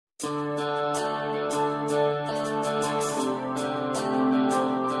Welcome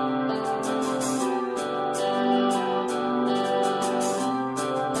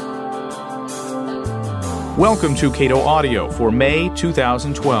to Cato Audio for May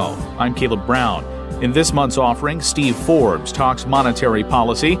 2012. I'm Caleb Brown. In this month's offering, Steve Forbes talks monetary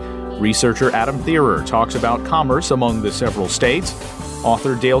policy. Researcher Adam Thierer talks about commerce among the several states.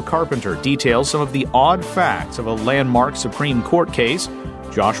 Author Dale Carpenter details some of the odd facts of a landmark Supreme Court case.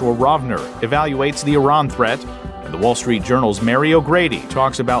 Joshua Rovner evaluates the Iran threat. And the Wall Street Journal's Mary O'Grady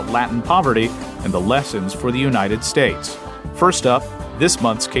talks about Latin poverty and the lessons for the United States. First up, this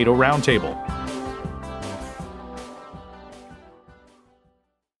month's Cato Roundtable.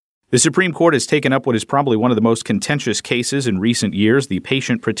 The Supreme Court has taken up what is probably one of the most contentious cases in recent years, the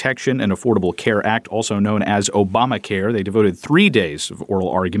Patient Protection and Affordable Care Act, also known as Obamacare. They devoted 3 days of oral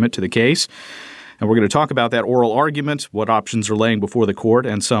argument to the case. And we're going to talk about that oral argument, what options are laying before the court,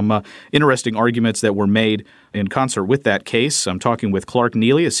 and some interesting arguments that were made in concert with that case. I'm talking with Clark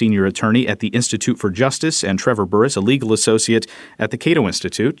Neily, a senior attorney at the Institute for Justice, and Trevor Burrus, a legal associate at the Cato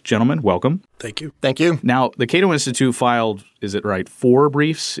Institute. Gentlemen, welcome. Thank you. Thank you. Now, the Cato Institute filed, is it right, 4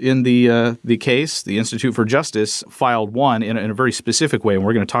 briefs in the case. The Institute for Justice filed 1 in a very specific way, and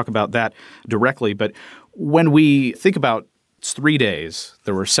we're going to talk about that directly. But when we think about it's 3 days.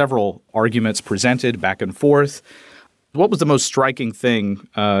 There were several arguments presented back and forth. What was the most striking thing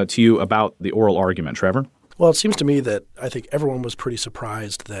to you about the oral argument, Trevor? Well, it seems to me that I think everyone was pretty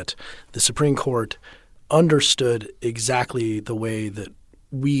surprised that the Supreme Court understood exactly the way that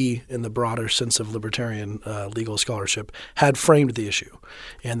we, in the broader sense of libertarian legal scholarship, had framed the issue.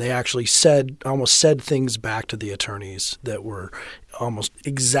 And they actually almost said things back to the attorneys that were almost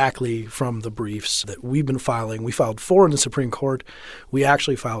exactly from the briefs that we've been filing. We filed 4 in the Supreme Court. We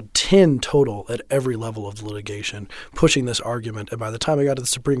actually filed 10 total at every level of the litigation, pushing this argument. And by the time I got to the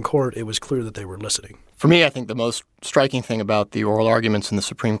Supreme Court, it was clear that they were listening. For me, I think the most striking thing about the oral arguments in the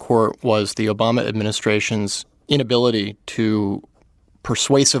Supreme Court was the Obama administration's inability to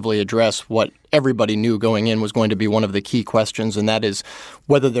persuasively address what everybody knew going in was going to be one of the key questions, and that is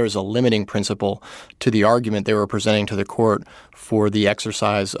whether there's a limiting principle to the argument they were presenting to the court for the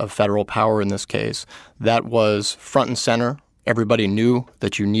exercise of federal power in this case. That was front and center. Everybody knew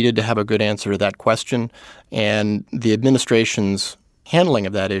that you needed to have a good answer to that question, and the administration's handling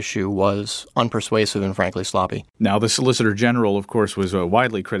of that issue was unpersuasive and frankly sloppy. Now, the Solicitor General, of course, was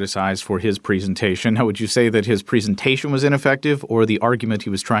widely criticized for his presentation. How would you say that his presentation was ineffective, or the argument he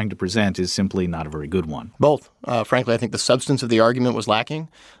was trying to present is simply not a very good one? Both. Frankly, I think the substance of the argument was lacking.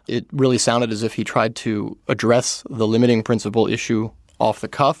 It really sounded as if he tried to address the limiting principle issue off the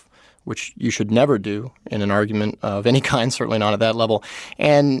cuff, which you should never do in an argument of any kind, certainly not at that level.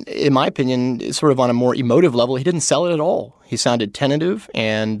 And in my opinion, sort of on a more emotive level, he didn't sell it at all. He sounded tentative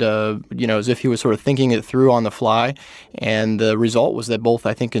and, as if he was sort of thinking it through on the fly. And the result was that both,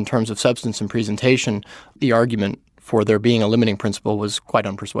 I think, in terms of substance and presentation, the argument for there being a limiting principle was quite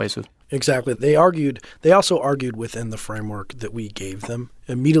unpersuasive. Exactly. They also argued within the framework that we gave them.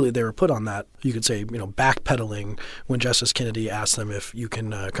 Immediately they were put on that, you could say, backpedaling when Justice Kennedy asked them if you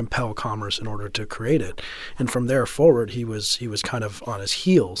can compel commerce in order to create it. And from there forward, he was kind of on his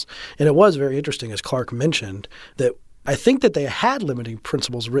heels. And it was very interesting, as Clark mentioned, that I think that they had limiting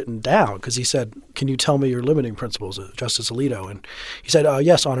principles written down because he said, "Can you tell me your limiting principles, Justice Alito?" And he said,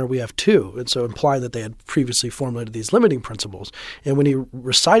 "Yes, Honor, we have 2." And so implying that they had previously formulated these limiting principles. And when he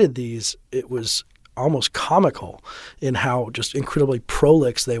recited these, it was almost comical in how just incredibly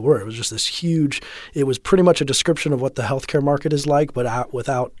prolix they were. It was just this huge – it was pretty much a description of what the healthcare market is like, but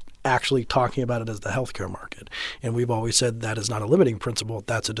without actually talking about it as the healthcare market. And we've always said that is not a limiting principle.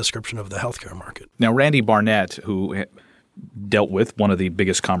 That's a description of the healthcare market. Now, Randy Barnett, who dealt with one of the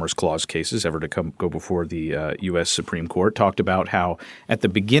biggest Commerce Clause cases ever to go before the U.S. Supreme Court, talked about how at the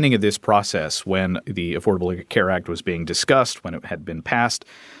beginning of this process, when the Affordable Care Act was being discussed, when it had been passed,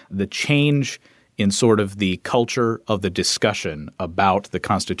 the change in sort of the culture of the discussion about the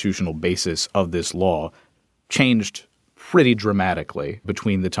constitutional basis of this law changed pretty dramatically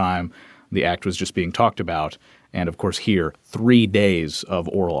between the time the act was just being talked about and, of course, here, 3 days of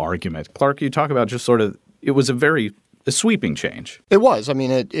oral argument. Clark, you talk about just sort of – it was a sweeping change. It was. I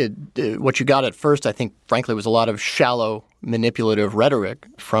mean, what you got at first, I think, frankly, was a lot of shallow, manipulative rhetoric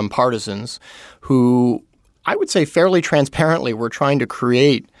from partisans who, I would say fairly transparently, were trying to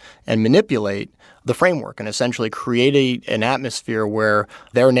create and manipulate the framework and essentially create an atmosphere where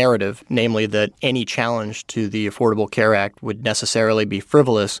their narrative, namely that any challenge to the Affordable Care Act would necessarily be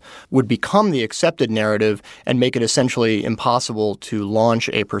frivolous, would become the accepted narrative and make it essentially impossible to launch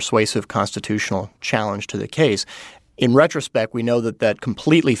a persuasive constitutional challenge to the case. In retrospect, we know that that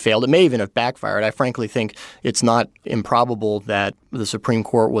completely failed. It may even have backfired. I frankly think it's not improbable that the Supreme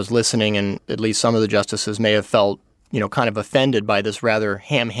Court was listening, and at least some of the justices may have felt, kind of offended by this rather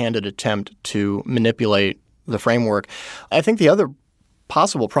ham-handed attempt to manipulate the framework. I think the other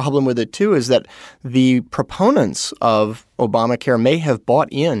possible problem with it, too, is that the proponents of Obamacare may have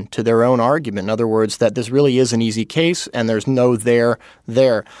bought into their own argument. In other words, that this really is an easy case and there's no there.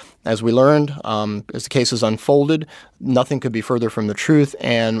 As we learned, as the case has unfolded, nothing could be further from the truth.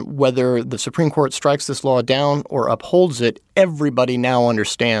 And whether the Supreme Court strikes this law down or upholds it, everybody now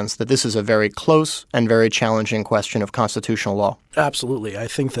understands that this is a very close and very challenging question of constitutional law. Absolutely. I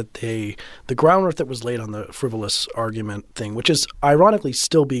think that the groundwork that was laid on the frivolous argument thing, which is ironically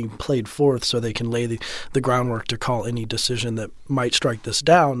still being played forth so they can lay the groundwork to call any decision that might strike this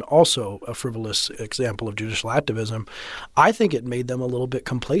down also a frivolous example of judicial activism, I think it made them a little bit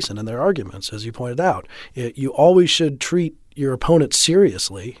complacent in their arguments, as you pointed out. You always should treat your opponent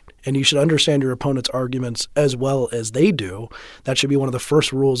seriously, and you should understand your opponent's arguments as well as they do. That should be one of the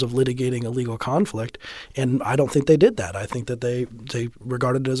first rules of litigating a legal conflict, and I don't think they did that. I think that they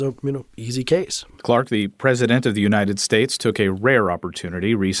regarded it as a easy case. Clark, the President of the United States, took a rare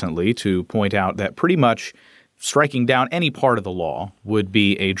opportunity recently to point out that pretty much striking down any part of the law would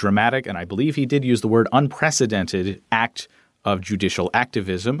be a dramatic, and I believe he did use the word unprecedented, act of judicial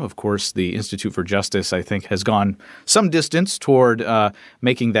activism. Of course, the Institute for Justice, I think, has gone some distance toward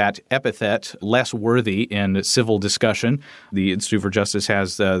making that epithet less worthy in civil discussion. The Institute for Justice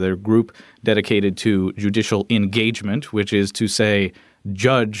has their group dedicated to judicial engagement, which is to say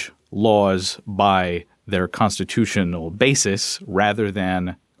judge laws by their constitutional basis rather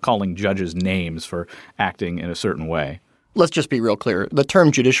than calling judges names for acting in a certain way. Let's just be real clear. The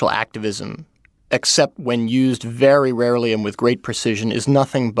term judicial activism, except when used very rarely and with great precision, is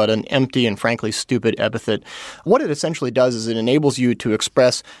nothing but an empty and frankly stupid epithet. What it essentially does is it enables you to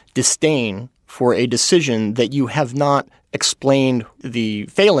express disdain for a decision that you have not explained the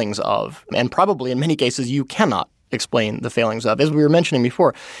failings of, and probably in many cases you cannot explain the failings of. As we were mentioning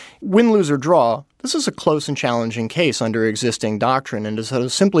before, win, lose, or draw, this is a close and challenging case under existing doctrine, and to sort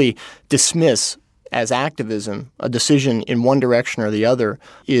of simply dismiss as activism a decision in one direction or the other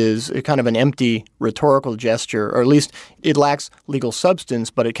is a kind of an empty rhetorical gesture, or at least it lacks legal substance,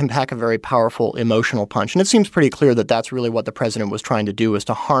 but it can pack a very powerful emotional punch. And it seems pretty clear that that's really what the president was trying to do, is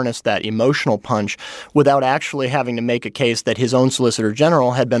to harness that emotional punch without actually having to make a case that his own Solicitor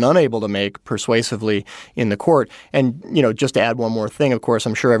General had been unable to make persuasively in the court. And, just to add one more thing, of course,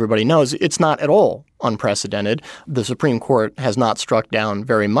 I'm sure everybody knows, it's not at all unprecedented. The Supreme Court has not struck down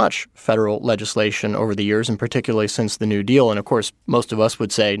very much federal legislation over the years, and particularly since the New Deal. And of course, most of us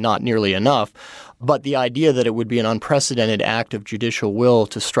would say not nearly enough. But the idea that it would be an unprecedented act of judicial will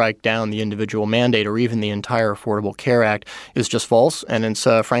to strike down the individual mandate or even the entire Affordable Care Act is just false. And it's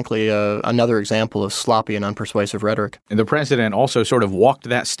frankly another example of sloppy and unpersuasive rhetoric. And the president also sort of walked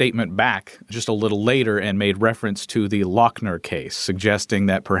that statement back just a little later and made reference to the Lochner case, suggesting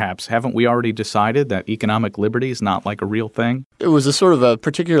that perhaps haven't we already decided that economic liberty is not like a real thing? It was a sort of a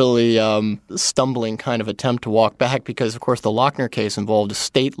particularly stumbling kind of attempt to walk back because, of course, the Lochner case involved a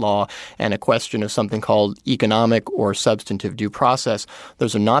state law and a question of something called economic or substantive due process.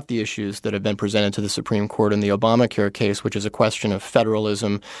 Those are not the issues that have been presented to the Supreme Court in the Obamacare case, which is a question of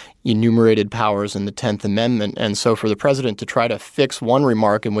federalism, enumerated powers, and the 10th Amendment. And so for the president to try to fix one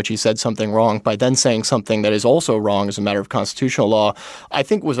remark in which he said something wrong by then saying something that is also wrong as a matter of constitutional law, I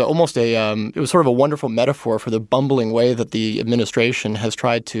think was almost it was sort of a wonderful metaphor for the bumbling way that the administration has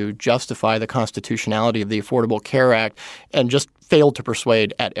tried to justify the constitutionality of the Affordable Care Act and just failed to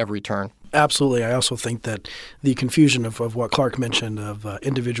persuade at every turn. Absolutely. I also think that the confusion of what Clark mentioned of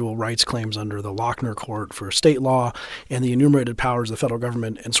individual rights claims under the Lochner court for state law and the enumerated powers of the federal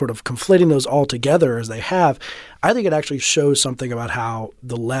government and sort of conflating those all together as they have, I think it actually shows something about how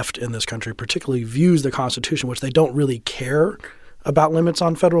the left in this country particularly views the Constitution, which they don't really care about limits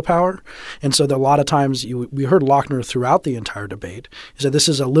on federal power. And so a lot of times we heard Lochner throughout the entire debate is that this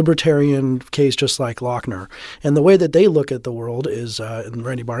is a libertarian case just like Lochner. And the way that they look at the world is, in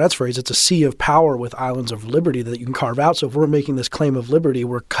Randy Barnett's phrase, it's a sea of power with islands of liberty that you can carve out. So if we're making this claim of liberty,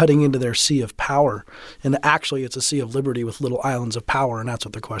 we're cutting into their sea of power. And actually it's a sea of liberty with little islands of power. And that's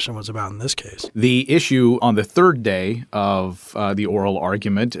what the question was about in this case. The issue on the third day of the oral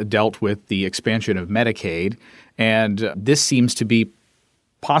argument dealt with the expansion of Medicaid. And this seems to be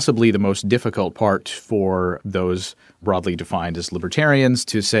possibly the most difficult part for those broadly defined as libertarians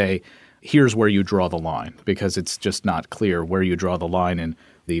to say, here's where you draw the line, because it's just not clear where you draw the line in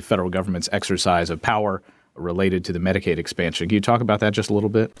the federal government's exercise of power related to the Medicaid expansion. Can you talk about that just a little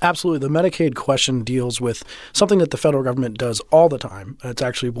bit? Absolutely. The Medicaid question deals with something that the federal government does all the time. It's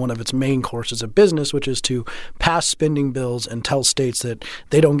actually one of its main courses of business, which is to pass spending bills and tell states that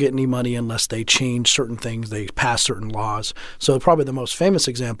they don't get any money unless they change certain things, they pass certain laws. So probably the most famous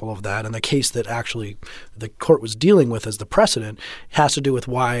example of that, and the case that actually the court was dealing with as the precedent, has to do with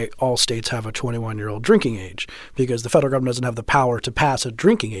why all states have a 21-year-old drinking age. Because the federal government doesn't have the power to pass a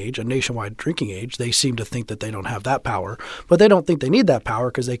drinking age, a nationwide drinking age. They seem to think that they don't have that power, but they don't think they need that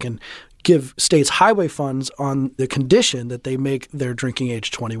power because they can give states highway funds on the condition that they make their drinking age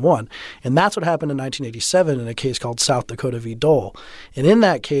 21. And that's what happened in 1987 in a case called South Dakota v. Dole. And in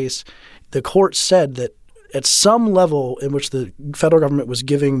that case, the court said that at some level in which the federal government was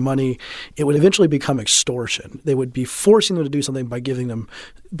giving money, it would eventually become extortion. They would be forcing them to do something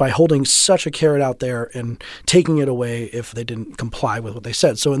by holding such a carrot out there and taking it away if they didn't comply with what they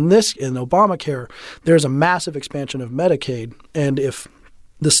said. So in Obamacare, there's a massive expansion of Medicaid, and if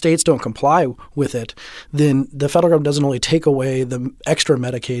the states don't comply with it, then the federal government doesn't only take away the extra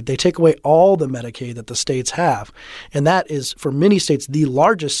Medicaid, they take away all the Medicaid that the states have. And that is, for many states, the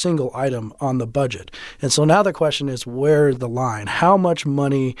largest single item on the budget. And so now the question is, where's the line? How much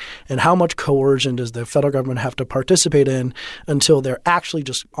money and how much coercion does the federal government have to participate in until they're actually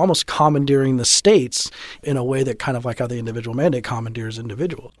just almost commandeering the states in a way that kind of like how the individual mandate commandeers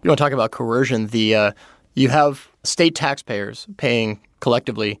individuals? You want to talk about coercion? You have state taxpayers paying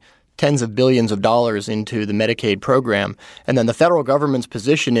collectively tens of billions of dollars into the Medicaid program. And then the federal government's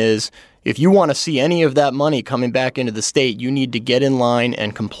position is, if you want to see any of that money coming back into the state, you need to get in line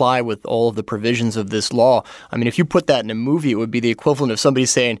and comply with all of the provisions of this law. I mean, if you put that in a movie, it would be the equivalent of somebody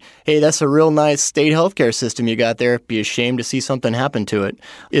saying, hey, that's a real nice state healthcare system you got there. Be ashamed to see something happen to it.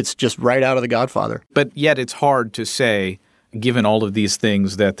 It's just right out of The Godfather. But yet it's hard to say, given all of these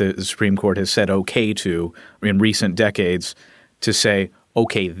things that the Supreme Court has said okay to in recent decades, to say,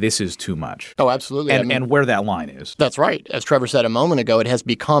 okay, this is too much. Oh, absolutely. And where that line is. That's right. As Trevor said a moment ago, it has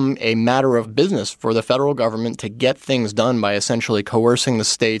become a matter of business for the federal government to get things done by essentially coercing the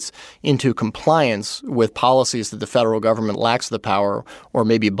states into compliance with policies that the federal government lacks the power, or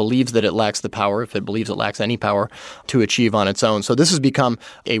maybe believes that it lacks the power, if it believes it lacks any power, to achieve on its own. So this has become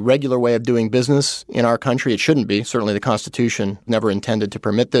a regular way of doing business in our country. It shouldn't be. Certainly the Constitution never intended to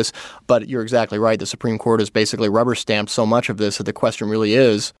permit this. But you're exactly right. The Supreme Court has basically rubber-stamped so much of this that the question really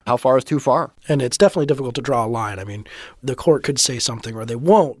is, how far is too far? And it's definitely difficult to draw a line. I mean, the court could say something, or they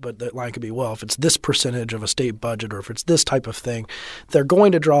won't, but the line could be, well, if it's this percentage of a state budget, or if it's this type of thing, they're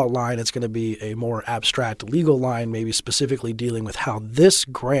going to draw a line. It's going to be a more abstract legal line, maybe specifically dealing with how this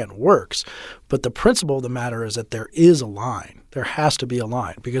grant works. But the principle of the matter is that there is a line. There has to be a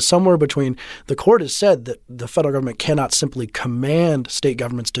line, because somewhere between the court has said that the federal government cannot simply command state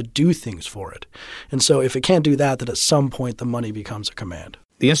governments to do things for it. And so if it can't do that, then at some point the money becomes a command.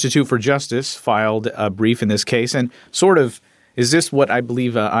 The Institute for Justice filed a brief in this case, and sort of is this what I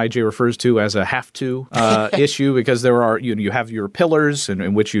believe IJ refers to as a have-to issue? Because there are you have your pillars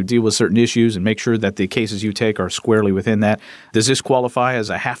in which you deal with certain issues and make sure that the cases you take are squarely within that. Does this qualify as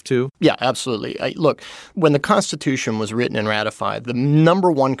a have-to? Yeah, absolutely. Look, when the Constitution was written and ratified, the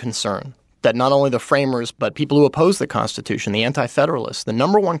number one concern that not only the framers but people who opposed the Constitution, the anti-federalists, the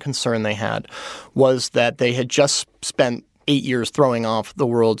number one concern they had was that they had just spent 8 years throwing off the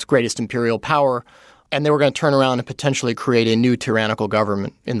world's greatest imperial power, and they were going to turn around and potentially create a new tyrannical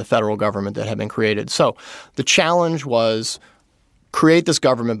government in the federal government that had been created. So the challenge was create this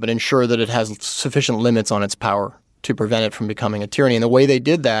government but ensure that it has sufficient limits on its power to prevent it from becoming a tyranny. And the way they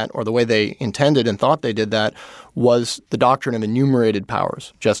did that, or the way they intended and thought they did that, was the doctrine of enumerated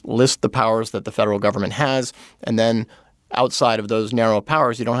powers. Just list the powers that the federal government has, and then outside of those narrow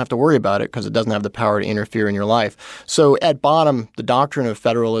powers, you don't have to worry about it because it doesn't have the power to interfere in your life. So at bottom, the doctrine of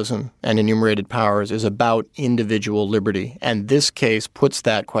federalism and enumerated powers is about individual liberty. And this case puts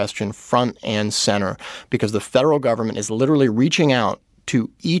that question front and center because the federal government is literally reaching out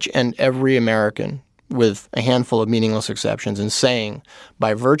to each and every American with a handful of meaningless exceptions and saying,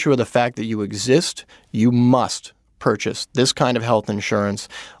 by virtue of the fact that you exist, you must purchase this kind of health insurance,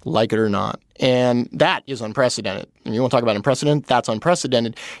 like it or not. And that is unprecedented. And you want to talk about unprecedented? That's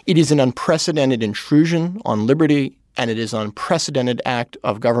unprecedented. It is an unprecedented intrusion on liberty, and it is an unprecedented act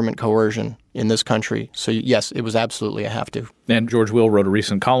of government coercion in this country. So yes, it was absolutely a have to. And George Will wrote a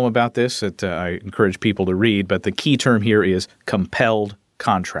recent column about this that I encourage people to read. But the key term here is compelled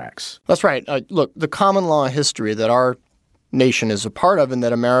contracts. That's right. Look, the common law history that our nation is a part of and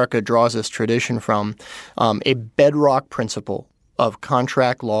that America draws its tradition from, a bedrock principle of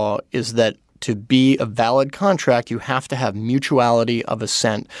contract law is that to be a valid contract, you have to have mutuality of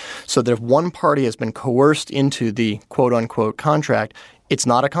assent. So that if one party has been coerced into the quote-unquote contract, it's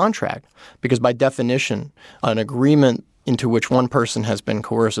not a contract because by definition, an agreement into which one person has been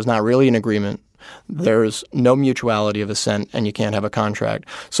coerced is not really an agreement. There's no mutuality of assent, and you can't have a contract.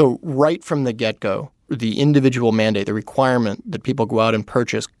 So right from the get-go, the individual mandate, the requirement that people go out and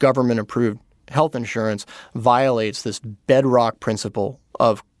purchase government-approved health insurance violates this bedrock principle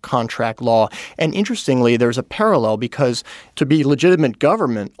of contract law. And interestingly, there's a parallel because to be legitimate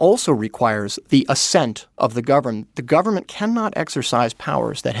government also requires the assent of the government. The government cannot exercise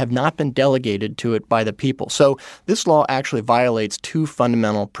powers that have not been delegated to it by the people. So this law actually violates two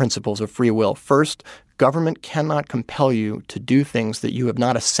fundamental principles of free will. First, government cannot compel you to do things that you have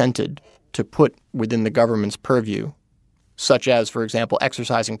not assented to put within the government's purview, such as, for example,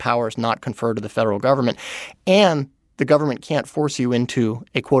 exercising powers not conferred to the federal government. And the government can't force you into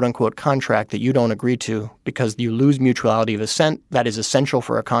a quote-unquote contract that you don't agree to because you lose mutuality of assent. That is essential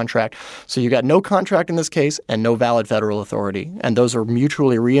for a contract. So you got no contract in this case and no valid federal authority. And those are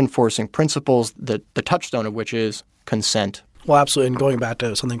mutually reinforcing principles, that the touchstone of which is consent. Well, absolutely. And going back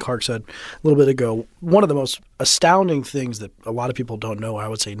to something Clark said a little bit ago, one of the most astounding things that a lot of people don't know, I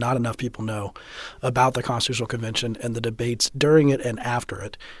would say not enough people know about the Constitutional Convention and the debates during it and after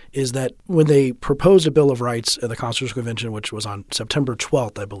it, is that when they proposed a Bill of Rights at the Constitutional Convention, which was on September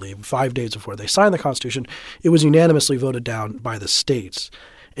 12th, I believe, 5 days before they signed the Constitution, it was unanimously voted down by the states.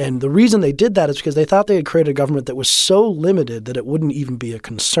 And the reason they did that is because they thought they had created a government that was so limited that it wouldn't even be a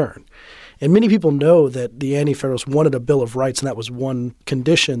concern. And many people know that the Anti-Federalists wanted a Bill of Rights, and that was one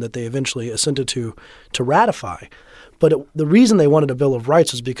condition that they eventually assented to ratify. But the reason they wanted a Bill of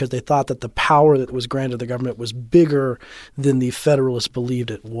Rights was because they thought that the power that was granted the government was bigger than the Federalists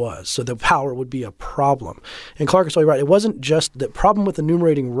believed it was. So the power would be a problem. And Clark is totally right. It wasn't just the problem with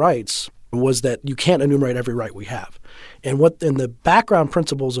enumerating rights was that you can't enumerate every right we have. And what in the background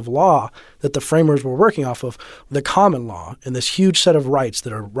principles of law that the framers were working off of, the common law and this huge set of rights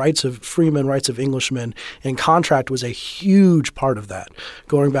that are rights of freemen, rights of Englishmen, and contract was a huge part of that.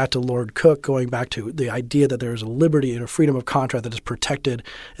 Going back to Lord Coke, going back to the idea that there is a liberty and a freedom of contract that is protected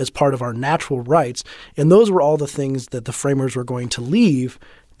as part of our natural rights. And those were all the things that the framers were going to leave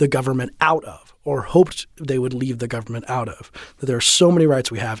the government out of, or hoped they would leave the government out of. That there are so many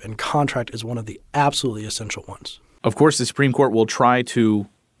rights we have, and contract is one of the absolutely essential ones. Of course, the Supreme Court will try to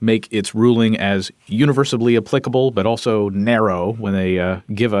make its ruling as universally applicable, but also narrow when they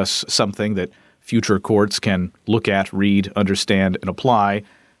give us something that future courts can look at, read, understand, and apply.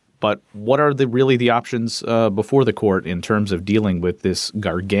 But what are really the options before the court in terms of dealing with this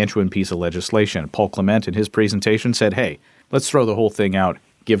gargantuan piece of legislation? Paul Clement in his presentation said, hey, let's throw the whole thing out,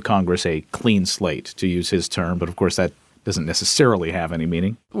 give Congress a clean slate, to use his term. But of course, that doesn't necessarily have any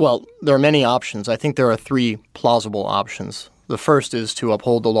meaning. Well, there are many options. I think there are three plausible options. The first is to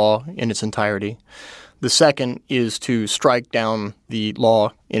uphold the law in its entirety. The second is to strike down the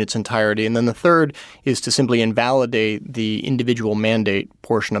law in its entirety. And then the third is to simply invalidate the individual mandate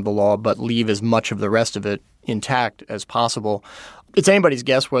portion of the law, but leave as much of the rest of it intact as possible. It's anybody's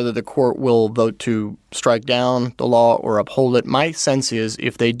guess whether the court will vote to strike down the law or uphold it. My sense is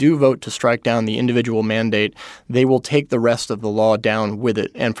if they do vote to strike down the individual mandate, they will take the rest of the law down with it.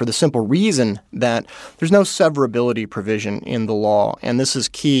 And for the simple reason that there's no severability provision in the law. And this is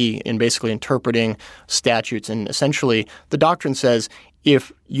key in basically interpreting statutes. And essentially, the doctrine says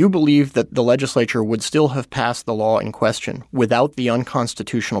if you believe that the legislature would still have passed the law in question without the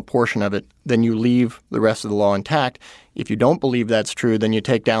unconstitutional portion of it, then you leave the rest of the law intact. If you don't believe that's true, then you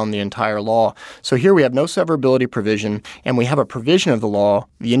take down the entire law. So here we have no severability provision, and we have a provision of the law,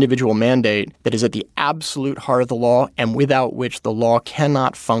 the individual mandate, that is at the absolute heart of the law and without which the law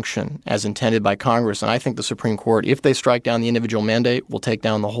cannot function as intended by Congress. And I think the Supreme Court, if they strike down the individual mandate, will take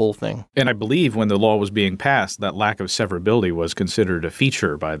down the whole thing. And I believe when the law was being passed, that lack of severability was considered a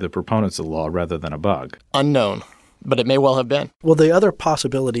feature by the proponents of the law rather than a bug. Unknown. But it may well have been. Well, the other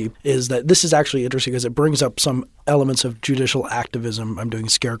possibility is that this is actually interesting because it brings up some elements of judicial activism. I'm doing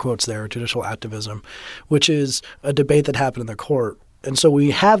scare quotes there, judicial activism, which is a debate that happened in the court. And so we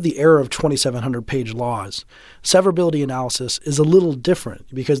have the era of 2,700-page laws. Severability analysis is a little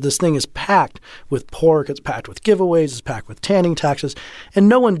different because this thing is packed with pork, it's packed with giveaways, it's packed with tanning taxes, and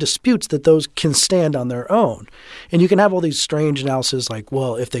no one disputes that those can stand on their own. And you can have all these strange analyses like,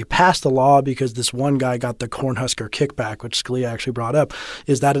 well, if they passed the law because this one guy got the Cornhusker kickback, which Scalia actually brought up,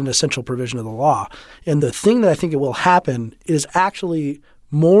 is that an essential provision of the law? And the thing that I think it will happen is actually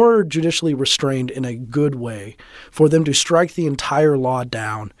more judicially restrained in a good way for them to strike the entire law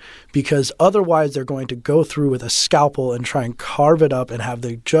down, because otherwise they're going to go through with a scalpel and try and carve it up and have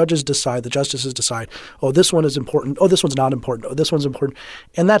the judges decide, the justices decide, oh, this one is important, oh, this one's not important, oh, this one's important.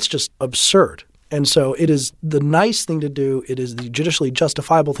 And that's just absurd. And so it is the nice thing to do. It is the judicially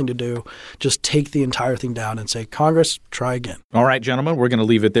justifiable thing to do. Just take the entire thing down and say, Congress, try again. All right, gentlemen, we're going to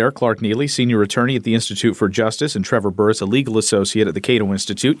leave it there. Clark Neily, senior attorney at the Institute for Justice, and Trevor Burrus, a legal associate at the Cato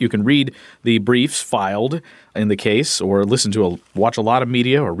Institute. You can read the briefs filed in the case or watch a lot of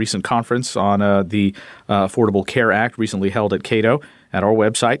media or recent conference on the Affordable Care Act recently held at Cato at our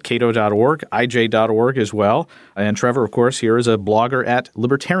website, cato.org, ij.org as well. And Trevor, of course, here is a blogger at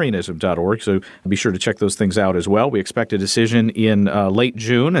libertarianism.org, so be sure to check those things out as well. We expect a decision in late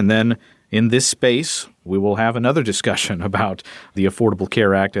June, and then in this space, we will have another discussion about the Affordable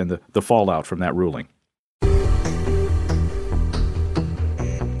Care Act and the fallout from that ruling.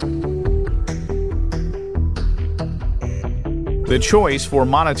 The choice for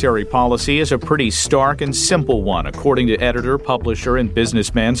monetary policy is a pretty stark and simple one, according to editor, publisher, and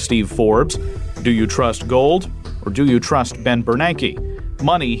businessman Steve Forbes. Do you trust gold or do you trust Ben Bernanke?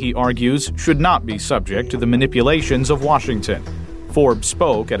 Money, he argues, should not be subject to the manipulations of Washington. Forbes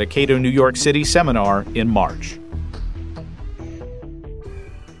spoke at a Cato New York City seminar in March.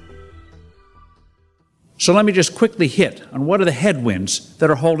 So let me just quickly hit on what are the headwinds that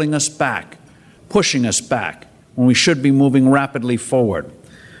are holding us back, pushing us back, when we should be moving rapidly forward.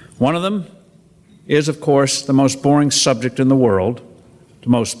 One of them is, of course, the most boring subject in the world to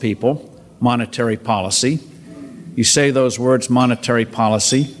most people, monetary policy. You say those words, monetary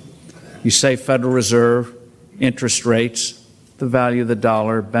policy, you say Federal Reserve, interest rates, the value of the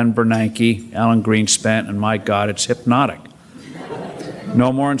dollar, Ben Bernanke, Alan Greenspan, and my God, it's hypnotic.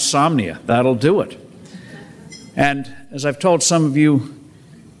 No more insomnia. That'll do it. And as I've told some of you,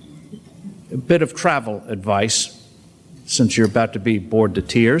 a bit of travel advice, since you're about to be bored to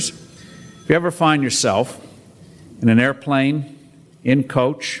tears. If you ever find yourself in an airplane, in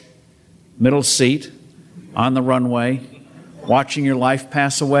coach, middle seat, on the runway, watching your life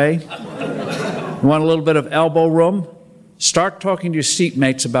pass away, you want a little bit of elbow room, start talking to your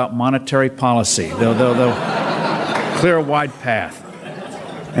seatmates about monetary policy. They'll clear a wide path.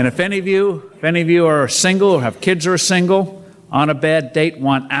 And if any of you are single or have kids who are single, on a bad date,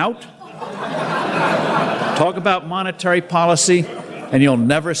 want out, talk about monetary policy, and you'll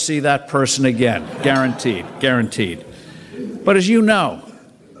never see that person again. Guaranteed, guaranteed. But as you know,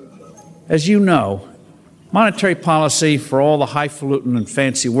 monetary policy, for all the highfalutin and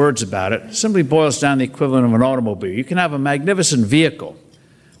fancy words about it, simply boils down to the equivalent of an automobile. You can have a magnificent vehicle,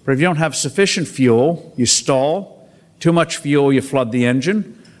 but if you don't have sufficient fuel, you stall. Too much fuel, you flood the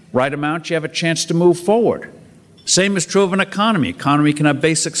engine. Right amount, you have a chance to move forward. Same is true of an economy. Economy can have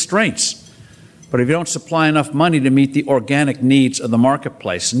basic strengths. But if you don't supply enough money to meet the organic needs of the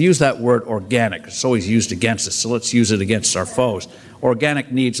marketplace, and use that word organic, it's always used against us, so let's use it against our foes.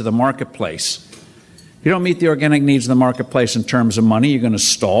 Organic needs of the marketplace. If you don't meet the organic needs of the marketplace in terms of money, you're going to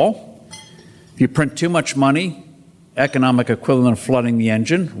stall. If you print too much money, economic equivalent of flooding the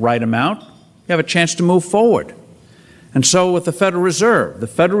engine, right amount, you have a chance to move forward. And so with the Federal Reserve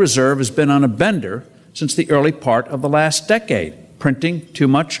has been on a bender since the early part of the last decade, printing too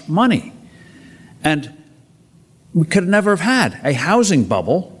much money. And we could never have had a housing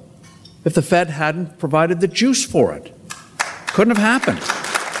bubble if the Fed hadn't provided the juice for it. Couldn't have happened.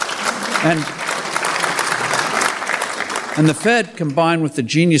 And the Fed, combined with the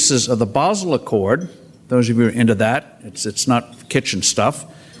geniuses of the Basel Accord, those of you who are into that, it's not kitchen stuff,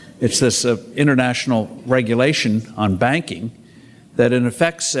 it's this international regulation on banking that in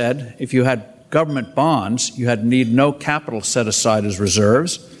effect said if you had government bonds, you had need no capital set aside as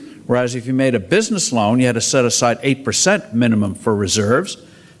reserves. Whereas if you made a business loan, you had to set aside 8% minimum for reserves.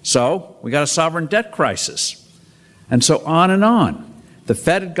 So we got a sovereign debt crisis. And so on and on. The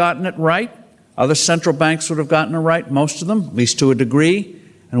Fed had gotten it right. Other central banks would have gotten it right, most of them, at least to a degree,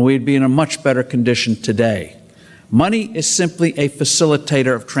 and we'd be in a much better condition today. Money is simply a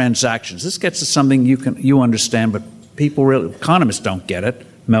facilitator of transactions. This gets to something you understand, but economists don't get it,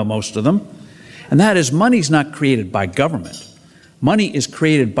 most of them. And that is, money's not created by government. Money is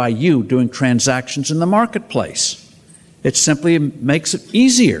created by you doing transactions in the marketplace. It simply makes it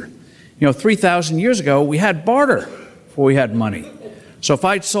easier. 3,000 years ago, we had barter before we had money. So if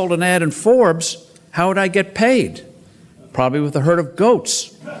I'd sold an ad in Forbes, how would I get paid? Probably with a herd of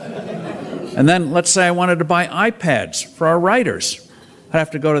goats. And then let's say I wanted to buy iPads for our writers. I'd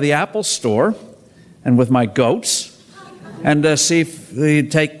have to go to the Apple store and with my goats and see if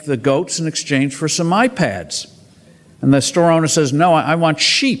they'd take the goats in exchange for some iPads. And the store owner says, no, I want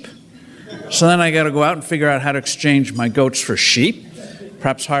sheep. So then I got to go out and figure out how to exchange my goats for sheep,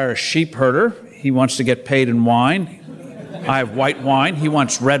 perhaps hire a sheep herder. He wants to get paid in wine. I have white wine. He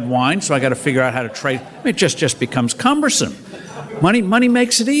wants red wine, so I got to figure out how to trade. It just becomes cumbersome. Money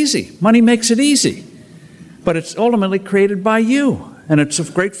makes it easy. Money makes it easy. But it's ultimately created by you, and it's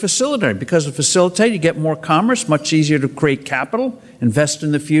a great facilitator. Because of facilitate, you get more commerce, much easier to create capital, invest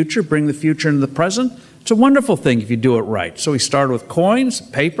in the future, bring the future into the present. It's a wonderful thing if you do it right. So we started with coins,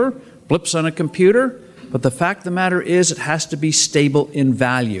 paper, blips on a computer, but the fact of the matter is it has to be stable in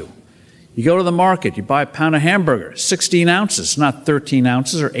value. You go to the market, you buy a pound of hamburger, 16 ounces, not 13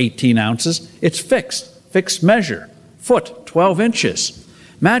 ounces or 18 ounces. It's fixed measure, foot, 12 inches.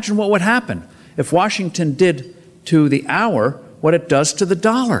 Imagine what would happen if Washington did to the hour what it does to the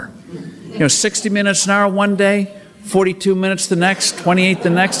dollar. 60 minutes an hour one day, 42 minutes the next, 28 the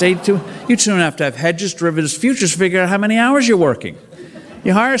next, 82. You'd soon have to have hedges, derivatives, futures, figure out how many hours you're working.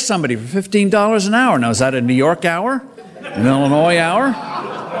 You hire somebody for $15 an hour. Now, is that a New York hour? An Illinois hour?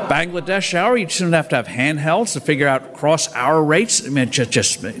 Bangladesh hour? You'd soon have to have handhelds to figure out cross-hour rates. I mean, it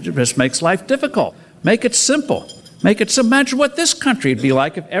just makes life difficult. Make it simple. Imagine what this country would be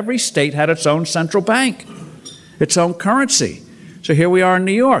like if every state had its own central bank, its own currency. So here we are in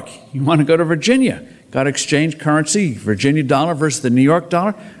New York. You want to go to Virginia. Got to exchange currency, Virginia dollar versus the New York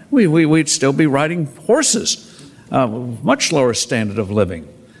dollar. We'd still be riding horses. Much lower standard of living.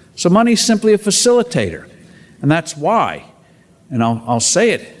 So money is simply a facilitator. And that's why, and I'll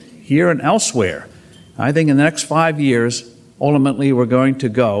say it here and elsewhere, I think in the next 5 years, ultimately we're going to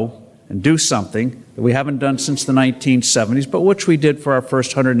go and do something that we haven't done since the 1970s, but which we did for our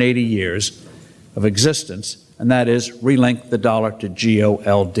first 180 years of existence, and that is relink the dollar to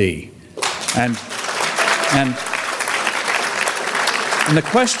GOLD. And the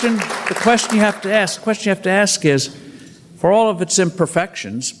question you have to ask is, for all of its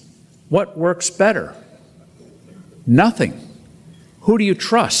imperfections, what works better? Nothing. Who do you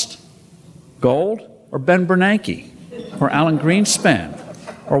trust? Gold or Ben Bernanke or Alan Greenspan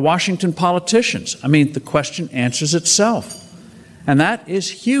or Washington politicians? I mean, the question answers itself. And that is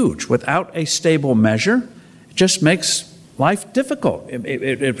huge. Without a stable measure, it just makes life difficult.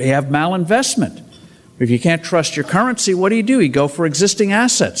 If you have malinvestment, if you can't trust your currency, what do? You go for existing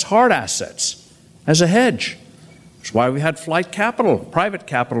assets, hard assets, as a hedge. That's why we had flight capital, private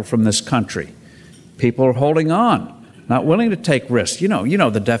capital from this country. People are holding on, not willing to take risks. You know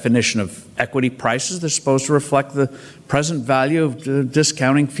the definition of equity prices. They're supposed to reflect the present value of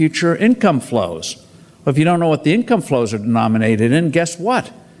discounting future income flows. Well, if you don't know what the income flows are denominated in, guess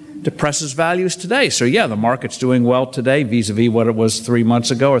what? Depresses values today. So yeah, the market's doing well today vis-a-vis what it was 3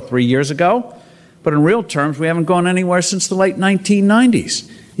 months ago or 3 years ago. But in real terms, we haven't gone anywhere since the late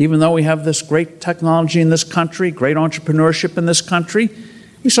 1990s. Even though we have this great technology in this country, great entrepreneurship in this country,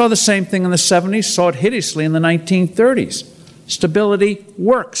 we saw the same thing in the 70s, saw it hideously in the 1930s. Stability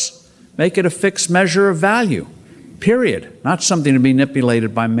works. Make it a fixed measure of value, period. Not something to be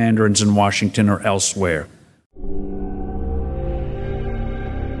manipulated by mandarins in Washington or elsewhere.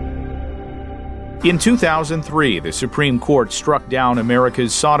 In 2003, the Supreme Court struck down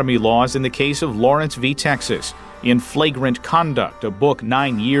America's sodomy laws in the case of Lawrence v. Texas. In Flagrant Conduct, a book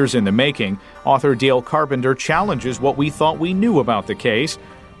 9 years in the making, author Dale Carpenter challenges what we thought we knew about the case.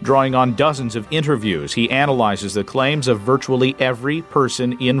 Drawing on dozens of interviews, he analyzes the claims of virtually every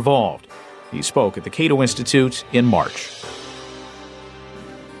person involved. He spoke at the Cato Institute in March.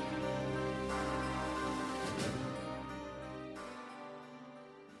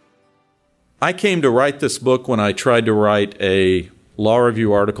 I came to write this book when I tried to write a law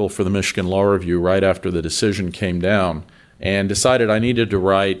review article for the Michigan Law Review right after the decision came down, and decided I needed to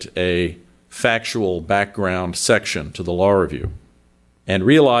write a factual background section to the law review, and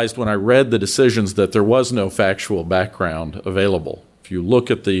realized when I read the decisions that there was no factual background available. If you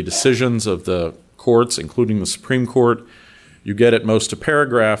look at the decisions of the courts, including the Supreme Court, you get at most a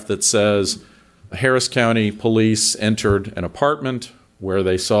paragraph that says Harris County police entered an apartment where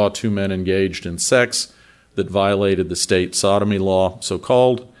they saw two men engaged in sex that violated the state sodomy law,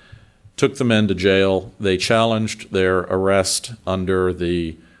 so-called, took the men to jail. They challenged their arrest under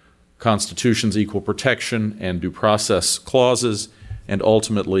the Constitution's equal protection and due process clauses, and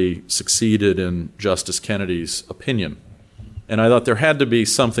ultimately succeeded in Justice Kennedy's opinion. And I thought there had to be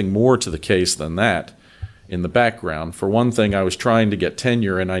something more to the case than that in the background. For one thing, I was trying to get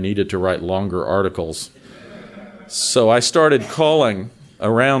tenure and I needed to write longer articles. So I started calling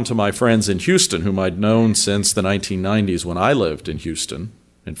around to my friends in Houston, whom I'd known since the 1990s when I lived in Houston.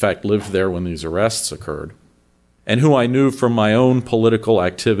 In fact, lived there when these arrests occurred. and who I knew from my own political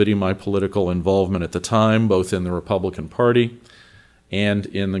activity, my political involvement at the time, both in the Republican Party and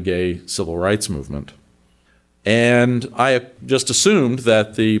in the gay civil rights movement. And I just assumed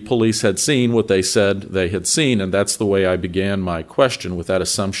that the police had seen what they said they had seen, and that's the way I began my question, with that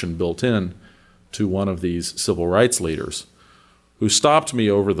assumption built in to one of these civil rights leaders, who stopped me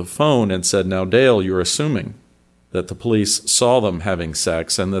over the phone and said, "Now, Dale, you're assuming that the police saw them having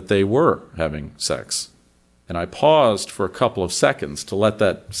sex and that they were having sex." And I paused for a couple of seconds to let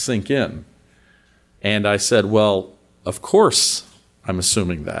that sink in. And I said, "Well, of course I'm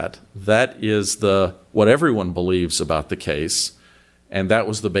assuming that. That is what everyone believes about the case, and that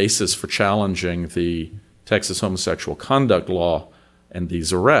was the basis for challenging the Texas homosexual conduct law and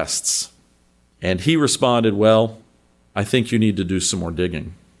these arrests." And he responded, "Well, I think you need to do some more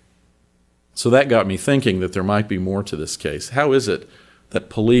digging." So that got me thinking that there might be more to this case. How is it that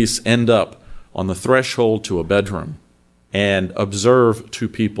police end up on the threshold to a bedroom and observe two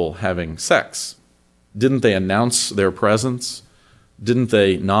people having sex? Didn't they announce their presence? Didn't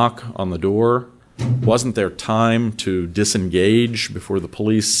they knock on the door? Wasn't there time to disengage before the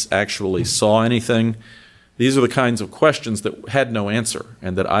police actually saw anything? These are the kinds of questions that had no answer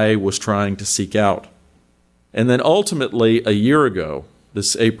and that I was trying to seek out. And then ultimately, a year ago,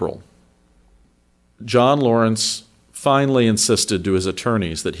 this April, John Lawrence finally insisted to his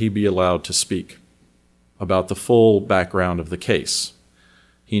attorneys that he be allowed to speak about the full background of the case.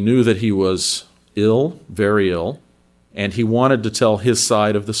 He knew that he was ill, very ill, and he wanted to tell his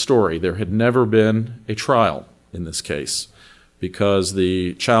side of the story. There had never been a trial in this case because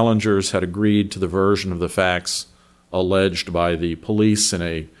the challengers had agreed to the version of the facts alleged by the police in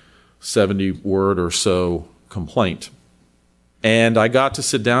a 70-word or so complaint. And I got to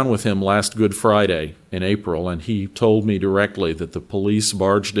sit down with him last Good Friday in April, and he told me directly that the police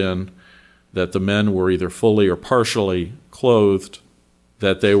barged in, that the men were either fully or partially clothed,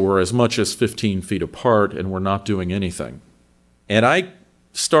 that they were as much as 15 feet apart and were not doing anything. And I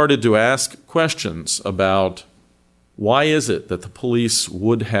started to ask questions about why is it that the police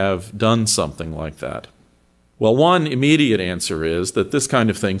would have done something like that? Well, one immediate answer is that this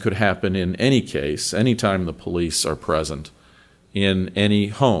kind of thing could happen in any case, anytime the police are present in any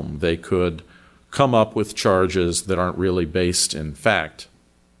home. They could come up with charges that aren't really based in fact.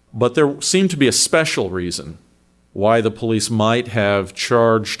 But there seemed to be a special reason why the police might have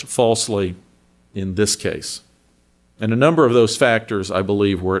charged falsely in this case. And a number of those factors, I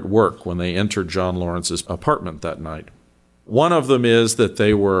believe, were at work when they entered John Lawrence's apartment that night. One of them is that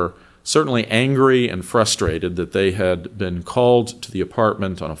they were certainly angry and frustrated that they had been called to the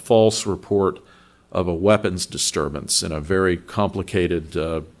apartment on a false report of a weapons disturbance in a very complicated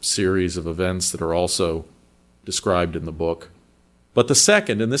series of events that are also described in the book. But the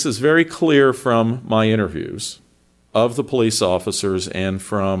second, and this is very clear from my interviews of the police officers and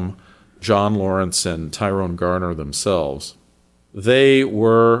from John Lawrence and Tyrone Garner themselves,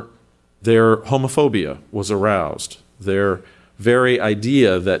 their homophobia was aroused. Their very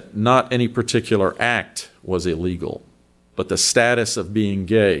idea that not any particular act was illegal, but the status of being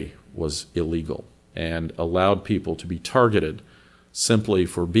gay was illegal and allowed people to be targeted simply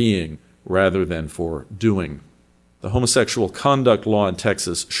for being rather than for doing. The homosexual conduct law in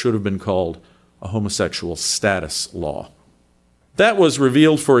Texas should have been called a homosexual status law. That was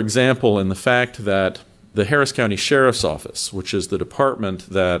revealed, for example, in the fact that the Harris County Sheriff's Office, which is the department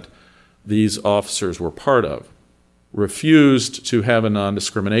that these officers were part of, refused to have a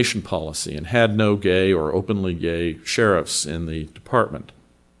non-discrimination policy and had no gay or openly gay sheriffs in the department.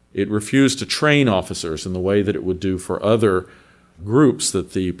 It refused to train officers in the way that it would do for other groups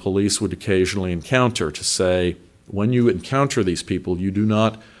that the police would occasionally encounter, to say, when you encounter these people, you do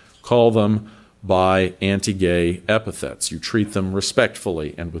not call them by anti-gay epithets. You treat them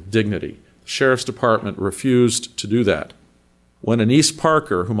respectfully and with dignity. The Sheriff's Department refused to do that. When Anise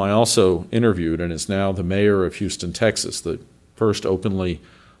Parker, whom I also interviewed and is now the mayor of Houston, Texas, the first openly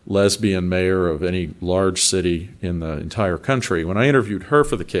lesbian mayor of any large city in the entire country, when I interviewed her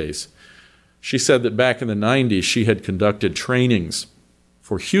for the case, she said that back in the 90s she had conducted trainings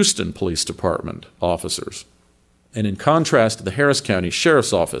for Houston Police Department officers. And in contrast to the Harris County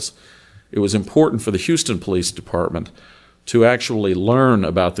Sheriff's Office, it was important for the Houston Police Department to actually learn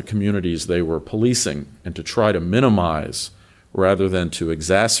about the communities they were policing and to try to minimize rather than to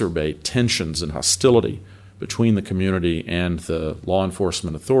exacerbate tensions and hostility between the community and the law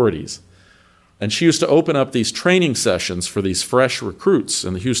enforcement authorities. And she used to open up these training sessions for these fresh recruits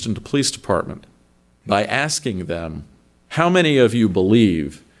in the Houston Police Department by asking them, how many of you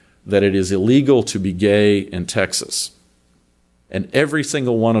believe that it is illegal to be gay in Texas? And every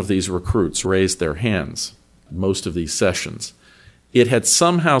single one of these recruits raised their hands. most of these sessions, it had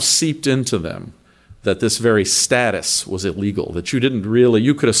somehow seeped into them that this very status was illegal, that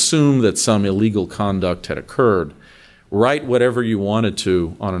you could assume that some illegal conduct had occurred, write whatever you wanted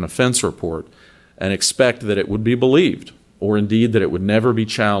to on an offense report, and expect that it would be believed, or indeed that it would never be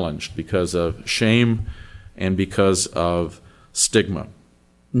challenged because of shame and because of stigma.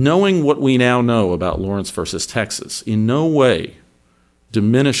 Knowing what we now know about Lawrence versus Texas in no way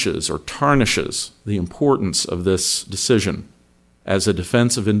diminishes or tarnishes the importance of this decision as a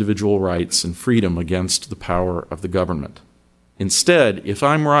defense of individual rights and freedom against the power of the government. Instead, if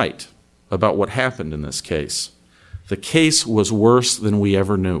I'm right about what happened in this case, the case was worse than we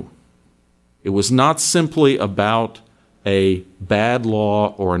ever knew. It was not simply about a bad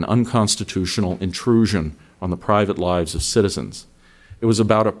law or an unconstitutional intrusion on the private lives of citizens. It was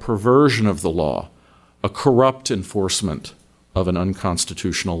about a perversion of the law, a corrupt enforcement of an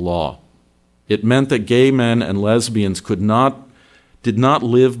unconstitutional law. It meant that gay men and lesbians did not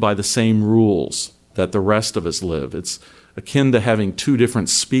live by the same rules that the rest of us live. It's akin to having two different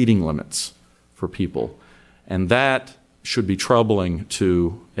speeding limits for people. And that should be troubling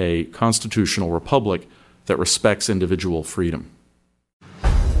to a constitutional republic that respects individual freedom.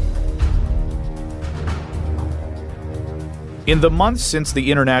 In the months since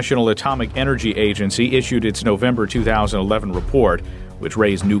the International Atomic Energy Agency issued its November 2011 report, which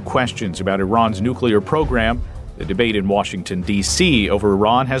raised new questions about Iran's nuclear program, the debate in Washington, D.C. over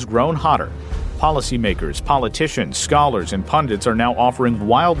Iran has grown hotter. Policymakers, politicians, scholars, and pundits are now offering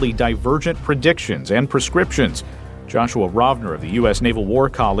wildly divergent predictions and prescriptions. Joshua Rovner of the U.S. Naval War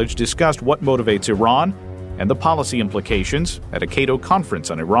College discussed what motivates Iran and the policy implications at a Cato conference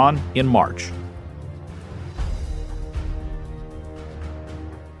on Iran in March.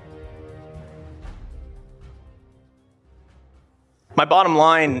 My bottom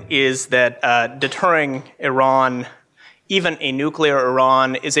line is that deterring Iran, even a nuclear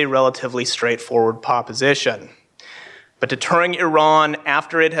Iran, is a relatively straightforward proposition. But deterring Iran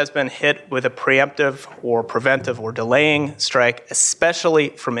after it has been hit with a preemptive or preventive or delaying strike, especially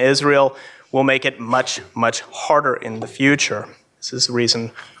from Israel, will make it much, much harder in the future. This is the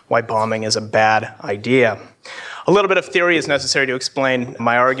reason why bombing is a bad idea. A little bit of theory is necessary to explain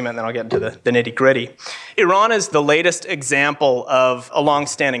my argument, and then I'll get into the nitty-gritty. Iran is the latest example of a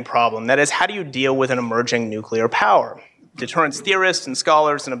long-standing problem. That is, how do you deal with an emerging nuclear power? Deterrence theorists and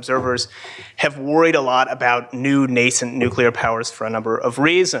scholars and observers have worried a lot about new nascent nuclear powers for a number of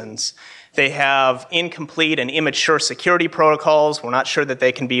reasons. They have incomplete and immature security protocols. We're not sure that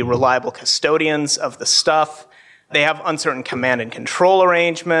they can be reliable custodians of the stuff. They have uncertain command and control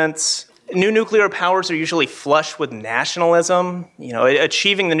arrangements. New nuclear powers are usually flush with nationalism.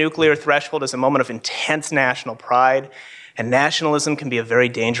 Achieving the nuclear threshold is a moment of intense national pride, and nationalism can be a very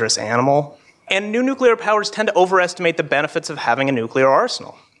dangerous animal. And new nuclear powers tend to overestimate the benefits of having a nuclear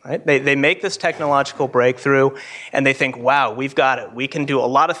arsenal. Right? They make this technological breakthrough, and they think, wow, we've got it. We can do a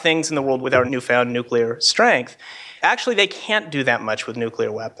lot of things in the world with our newfound nuclear strength. Actually, they can't do that much with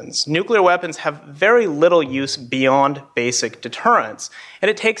nuclear weapons. Nuclear weapons have very little use beyond basic deterrence, and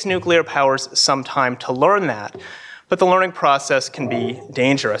it takes nuclear powers some time to learn that. But the learning process can be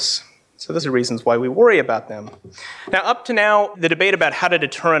dangerous. So those are reasons why we worry about them. Now, up to now, the debate about how to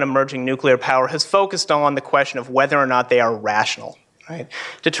deter an emerging nuclear power has focused on the question of whether or not they are rational. Right?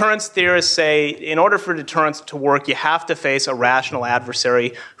 Deterrence theorists say in order for deterrence to work, you have to face a rational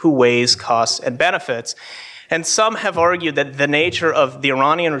adversary who weighs costs and benefits. And some have argued that the nature of the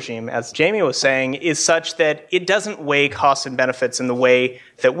Iranian regime, as Jamie was saying, is such that it doesn't weigh costs and benefits in the way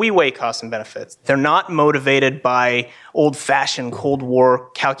that we weigh costs and benefits. They're not motivated by old-fashioned Cold War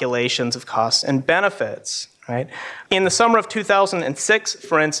calculations of costs and benefits. Right? In the summer of 2006,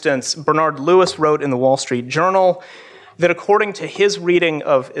 for instance, Bernard Lewis wrote in the Wall Street Journal that according to his reading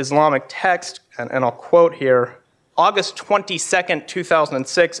of Islamic text, and I'll quote here, August 22nd,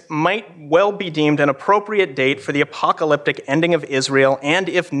 2006 might well be deemed an appropriate date for the apocalyptic ending of Israel and,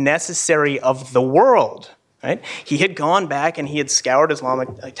 if necessary, of the world. Right? He had gone back and he had scoured Islamic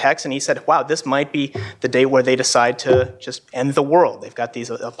texts and he said, wow, this might be the day where they decide to just end the world. They've got these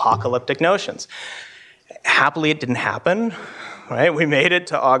apocalyptic notions. Happily, it didn't happen. Right? We made it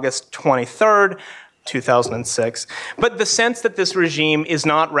to August 23rd. 2006. But the sense that this regime is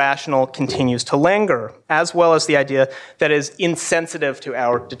not rational continues to linger, as well as the idea that it is insensitive to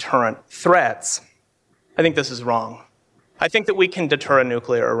our deterrent threats. I think this is wrong. I think that we can deter a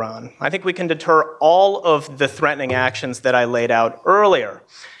nuclear Iran. I think we can deter all of the threatening actions that I laid out earlier.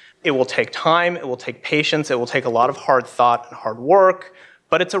 It will take time, it will take patience, it will take a lot of hard thought and hard work,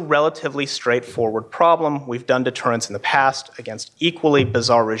 but it's a relatively straightforward problem. We've done deterrence in the past against equally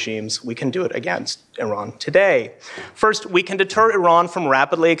bizarre regimes. We can do it against Iran today. First, we can deter Iran from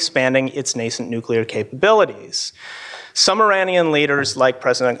rapidly expanding its nascent nuclear capabilities. Some Iranian leaders, like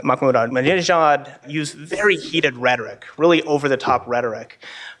President Mahmoud Ahmadinejad, use very heated rhetoric, really over-the-top rhetoric.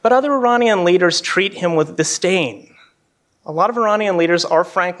 But other Iranian leaders treat him with disdain. A lot of Iranian leaders are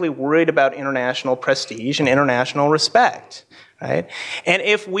frankly worried about international prestige and international respect. Right? And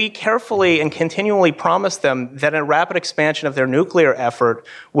if we carefully and continually promise them that a rapid expansion of their nuclear effort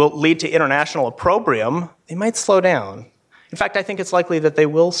will lead to international opprobrium, they might slow down. In fact, I think it's likely that they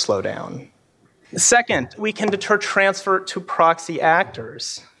will slow down. Second, we can deter transfer to proxy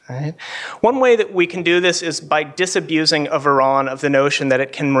actors. Right? One way that we can do this is by disabusing of Iran of the notion that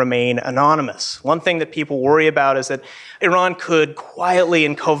it can remain anonymous. One thing that people worry about is that Iran could quietly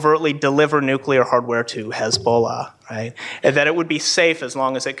and covertly deliver nuclear hardware to Hezbollah, right? And that it would be safe as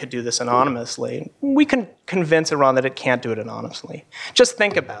long as it could do this anonymously. We can convince Iran that it can't do it anonymously. Just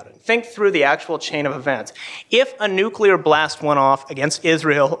think about it. Think through the actual chain of events. If a nuclear blast went off against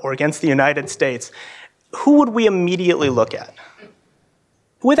Israel or against the United States, who would we immediately look at?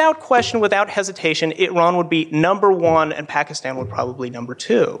 Without question, without hesitation, Iran would be number one and Pakistan would probably number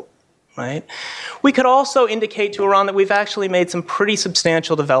two, right? We could also indicate to Iran that we've actually made some pretty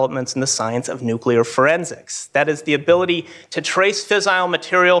substantial developments in the science of nuclear forensics. That is the ability to trace fissile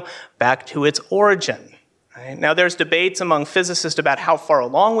material back to its origin. Right? Now, there's debates among physicists about how far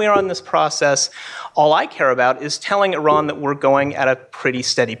along we are in this process. All I care about is telling Iran that we're going at a pretty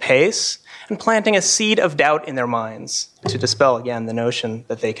steady pace and planting a seed of doubt in their minds to dispel, again, the notion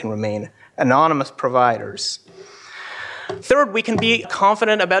that they can remain anonymous providers. Third, we can be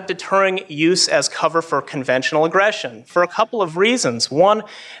confident about deterring use as cover for conventional aggression for a couple of reasons. One,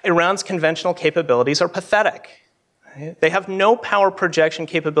 Iran's conventional capabilities are pathetic. They have no power projection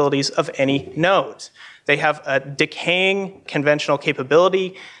capabilities of any note. They have a decaying conventional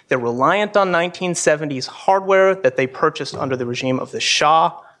capability. They're reliant on 1970s hardware that they purchased under the regime of the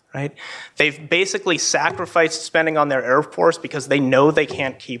Shah. Right? They've basically sacrificed spending on their Air Force because they know they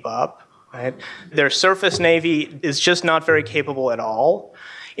can't keep up. Right? Their surface navy is just not very capable at all.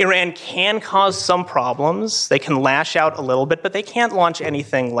 Iran can cause some problems. They can lash out a little bit, but they can't launch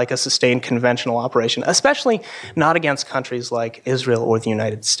anything like a sustained conventional operation, especially not against countries like Israel or the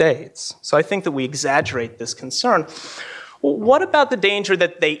United States. So I think that we exaggerate this concern. Well, what about the danger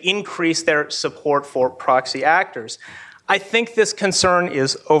that they increase their support for proxy actors? I think this concern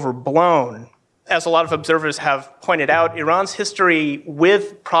is overblown. As a lot of observers have pointed out, Iran's history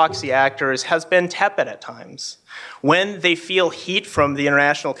with proxy actors has been tepid at times. When they feel heat from the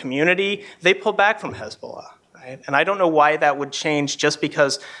international community, they pull back from Hezbollah. Right? And I don't know why that would change just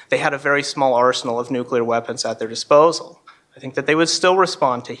because they had a very small arsenal of nuclear weapons at their disposal. I think that they would still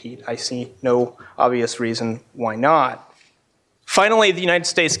respond to heat. I see no obvious reason why not. Finally, the United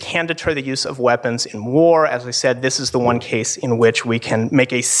States can deter the use of weapons in war. As I said, this is the one case in which we can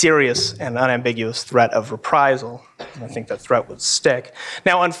make a serious and unambiguous threat of reprisal. And I think that threat would stick.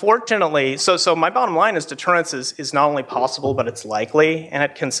 Now, unfortunately, so my bottom line is deterrence is not only possible, but it's likely, and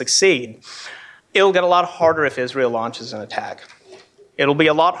it can succeed. It'll get a lot harder if Israel launches an attack. It'll be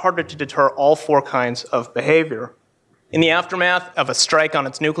a lot harder to deter all four kinds of behavior. In the aftermath of a strike on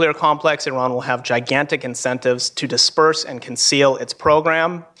its nuclear complex, Iran will have gigantic incentives to disperse and conceal its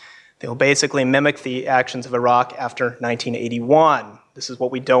program. They will basically mimic the actions of Iraq after 1981. This is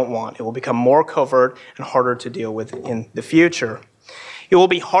what we don't want. It will become more covert and harder to deal with in the future. It will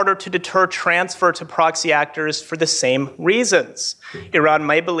be harder to deter transfer to proxy actors for the same reasons. Iran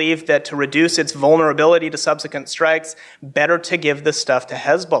may believe that to reduce its vulnerability to subsequent strikes, better to give the stuff to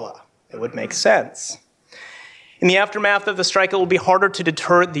Hezbollah. It would make sense. In the aftermath of the strike, it will be harder to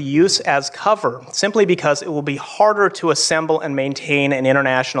deter the use as cover, simply because it will be harder to assemble and maintain an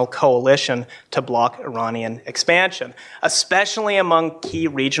international coalition to block Iranian expansion, especially among key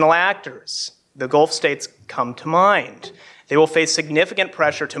regional actors. The Gulf states come to mind. They will face significant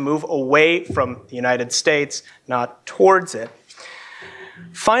pressure to move away from the United States, not towards it.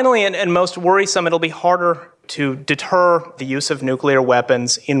 Finally, and most worrisome, it'll be harder to deter the use of nuclear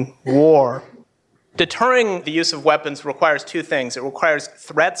weapons in war. Deterring the use of weapons requires two things. It requires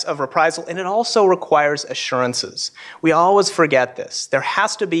threats of reprisal, and it also requires assurances. We always forget this. There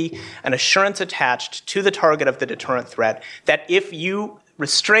has to be an assurance attached to the target of the deterrent threat that if you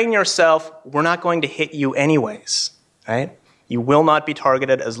restrain yourself, we're not going to hit you anyways, right? You will not be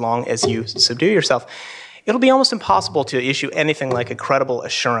targeted as long as you subdue yourself. It'll be almost impossible to issue anything like a credible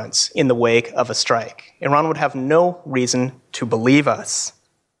assurance in the wake of a strike. Iran would have no reason to believe us.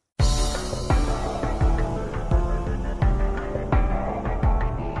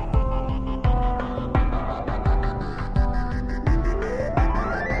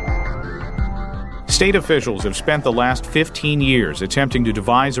 State officials have spent the last 15 years attempting to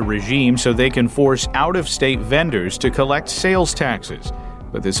devise a regime so they can force out-of-state vendors to collect sales taxes.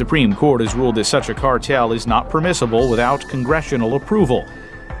 But the Supreme Court has ruled that such a cartel is not permissible without congressional approval.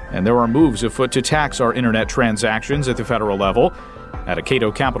 And there are moves afoot to tax our internet transactions at the federal level. At a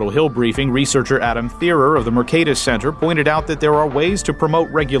Cato Capitol Hill briefing, researcher Adam Thierer of the Mercatus Center pointed out that there are ways to promote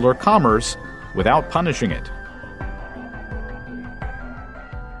regular commerce without punishing it.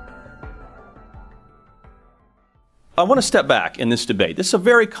 I want to step back in this debate. This is a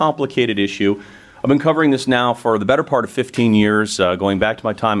very complicated issue. I've been covering this now for the better part of 15 years, going back to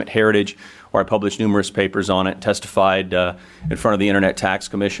my time at Heritage, where I published numerous papers on it, testified in front of the Internet Tax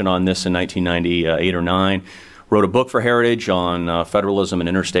Commission on this in 1998 or 9. Wrote a book for Heritage on federalism and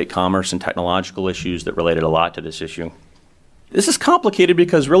interstate commerce and technological issues that related a lot to this issue. This is complicated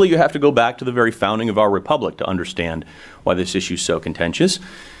because really you have to go back to the very founding of our republic to understand why this issue is so contentious.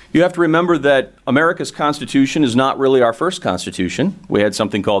 You have to remember that America's Constitution is not really our first Constitution. We had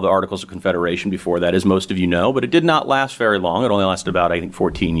something called the Articles of Confederation before that, as most of you know, but it did not last very long. It only lasted about,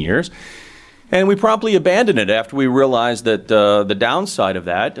 14 years. And we promptly abandoned it after we realized that the downside of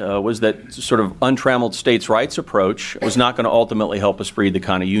that was that sort of untrammeled states' rights approach was not going to ultimately help us breed the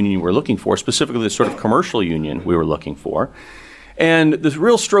kind of union we were looking for, specifically the sort of commercial union we were looking for. And the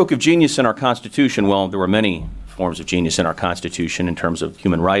real stroke of genius in our Constitution, well, there were many forms of genius in our Constitution in terms of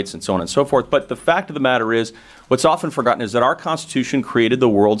human rights and so on and so forth, but the fact of the matter is, what's often forgotten is that our Constitution created the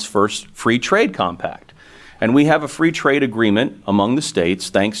world's first free trade compact. And we have a free trade agreement among the states,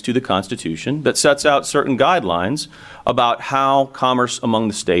 thanks to the Constitution, that sets out certain guidelines about how commerce among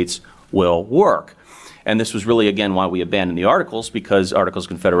the states will work. And this was really, again, why we abandoned the Articles, because Articles of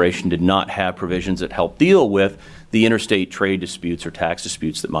Confederation did not have provisions that helped deal with the interstate trade disputes or tax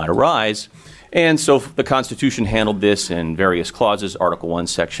disputes that might arise. And so the Constitution handled this in various clauses: Article 1,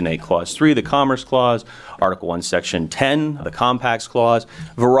 Section 8, Clause 3, the Commerce Clause; Article 1, Section 10, the Compacts Clause.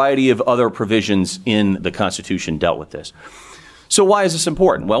 A variety of other provisions in the Constitution dealt with this. So why is this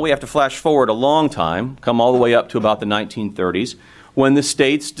important? Well, we have to flash forward a long time, come all the way up to about the 1930s, when the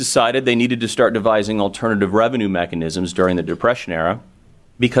states decided they needed to start devising alternative revenue mechanisms during the Depression era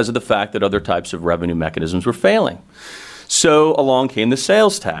because of the fact that other types of revenue mechanisms were failing. So along came the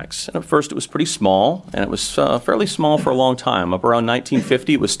sales tax. And at first it was pretty small, and it was fairly small for a long time. Up around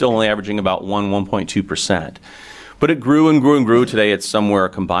 1950, it was still only averaging about 1.2%. But it grew and grew and grew. Today it's somewhere a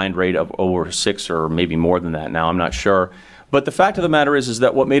combined rate of over 6 or maybe more than that now, I'm not sure. But the fact of the matter is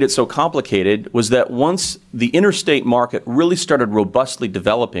that what made it so complicated was that once the interstate market really started robustly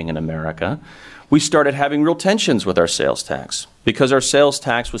developing in America, we started having real tensions with our sales tax, because our sales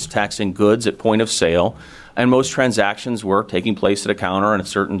tax was taxing goods at point of sale, and most transactions were taking place at a counter in a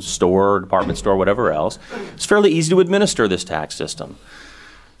certain store, department store, whatever else. It's fairly easy to administer this tax system.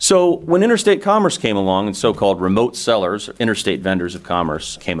 So when interstate commerce came along and so-called remote sellers, interstate vendors of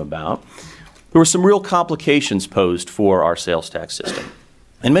commerce, came about, there were some real complications posed for our sales tax system.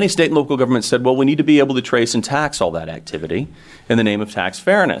 And many state and local governments said, well, we need to be able to trace and tax all that activity in the name of tax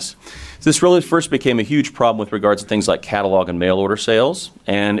fairness. So this really first became a huge problem with regards to things like catalog and mail order sales,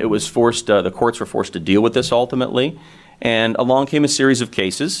 and it was forced, the courts were forced to deal with this ultimately, and along came a series of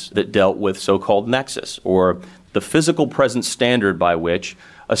cases that dealt with so-called nexus, or the physical presence standard by which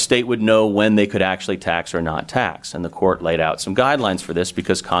a state would know when they could actually tax or not tax. And the court laid out some guidelines for this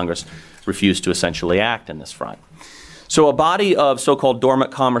because Congress refused to essentially act in this front. So a body of so-called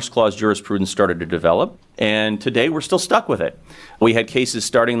dormant Commerce Clause jurisprudence started to develop, and today we're still stuck with it. We had cases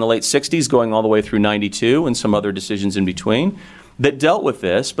starting in the late 60s going all the way through 92 and some other decisions in between that dealt with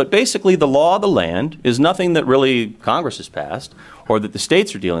this, but basically the law of the land is nothing that really Congress has passed or that the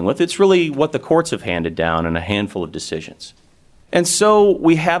states are dealing with. It's really what the courts have handed down in a handful of decisions. And so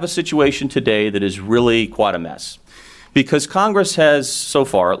we have a situation today that is really quite a mess, because Congress has, so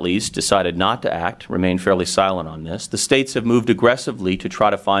far at least, decided not to act, remain fairly silent on this. The states have moved aggressively to try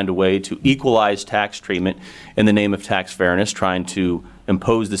to find a way to equalize tax treatment in the name of tax fairness, trying to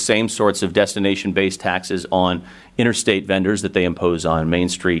impose the same sorts of destination-based taxes on interstate vendors that they impose on Main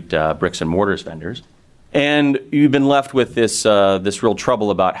Street bricks and mortars vendors. And you've been left with this real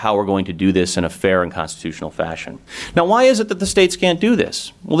trouble about how we're going to do this in a fair and constitutional fashion. Now, why is it that the states can't do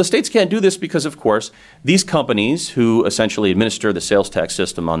this? Well, the states can't do this because, of course, these companies who essentially administer the sales tax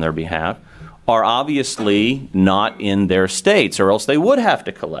system on their behalf are obviously not in their states, or else they would have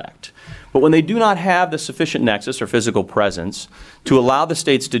to collect. But when they do not have the sufficient nexus or physical presence to allow the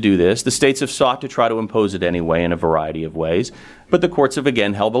states to do this, the states have sought to try to impose it anyway in a variety of ways, but the courts have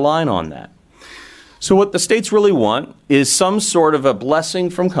again held the line on that. So what the states really want is some sort of a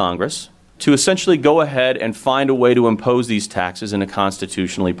blessing from Congress to essentially go ahead and find a way to impose these taxes in a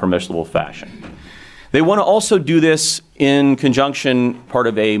constitutionally permissible fashion. They want to also do this in conjunction, part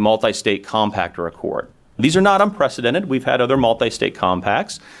of a multi-state compact or accord. These are not unprecedented. We've had other multi-state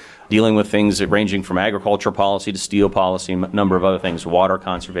compacts dealing with things ranging from agriculture policy to steel policy, and a number of other things, water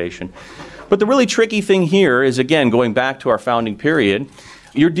conservation. But the really tricky thing here is, again, going back to our founding period,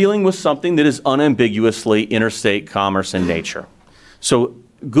 you're dealing with something that is unambiguously interstate commerce in nature. So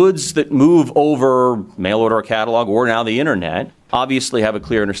goods that move over mail order or catalog or now the internet obviously have a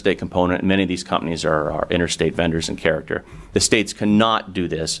clear interstate component, and many of these companies are interstate vendors in character. The states cannot do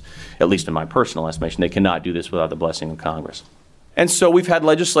this, at least in my personal estimation, they cannot do this without the blessing of Congress. And so we've had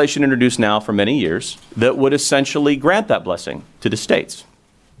legislation introduced now for many years that would essentially grant that blessing to the states.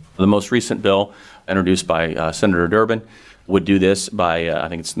 The most recent bill introduced by Senator Durbin would do this by, I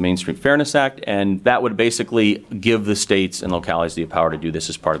think it's the Mainstream Fairness Act, and that would basically give the states and localities the power to do this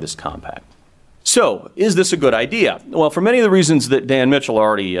as part of this compact. So, is this a good idea? Well, for many of the reasons that Dan Mitchell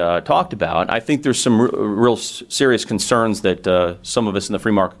already talked about, I think there's some real serious concerns that some of us in the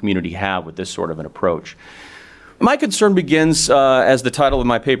free market community have with this sort of an approach. My concern begins, as the title of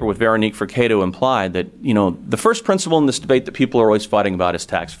my paper with Veronique Furcado implied, that, the first principle in this debate that people are always fighting about is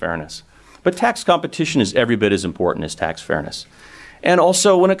tax fairness. But tax competition is every bit as important as tax fairness. And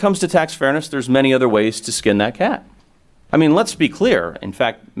also, when it comes to tax fairness, there's many other ways to skin that cat. I mean, let's be clear. In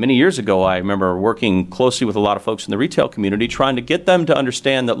fact, many years ago, I remember working closely with a lot of folks in the retail community, trying to get them to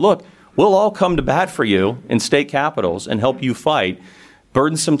understand that, look, we'll all come to bat for you in state capitals and help you fight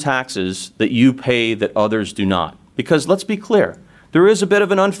burdensome taxes that you pay that others do not. Because let's be clear, there is a bit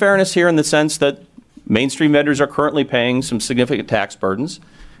of an unfairness here in the sense that mainstream vendors are currently paying some significant tax burdens,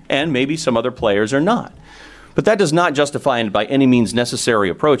 and maybe some other players are not. But that does not justify an by any means necessary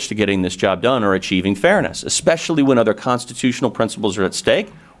approach to getting this job done or achieving fairness, especially when other constitutional principles are at stake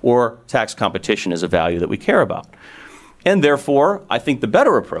or tax competition is a value that we care about. And therefore, I think the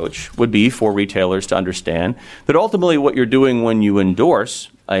better approach would be for retailers to understand that ultimately what you're doing when you endorse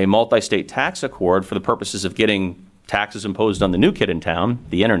a multi-state tax accord for the purposes of getting taxes imposed on the new kid in town,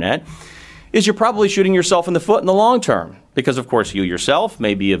 the internet, is you're probably shooting yourself in the foot in the long term. Because, of course, you yourself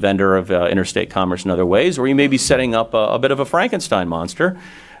may be a vendor of interstate commerce in other ways, or you may be setting up a bit of a Frankenstein monster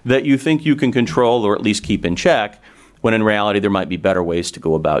that you think you can control or at least keep in check, when in reality there might be better ways to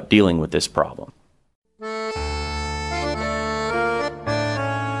go about dealing with this problem.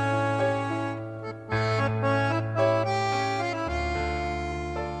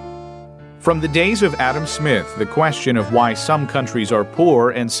 From the days of Adam Smith, the question of why some countries are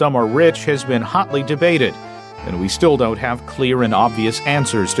poor and some are rich has been hotly debated, and we still don't have clear and obvious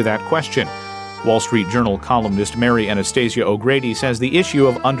answers to that question. Wall Street Journal columnist Mary Anastasia O'Grady says the issue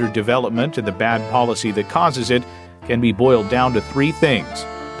of underdevelopment and the bad policy that causes it can be boiled down to three things: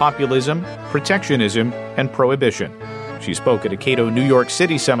 populism, protectionism, and prohibition. She spoke at a Cato New York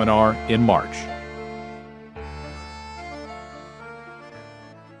City seminar in March.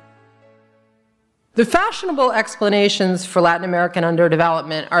 The fashionable explanations for Latin American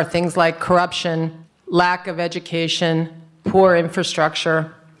underdevelopment are things like corruption, lack of education, poor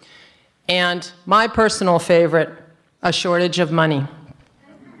infrastructure, and my personal favorite, a shortage of money,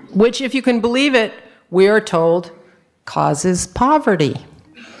 which, if you can believe it, we are told causes poverty.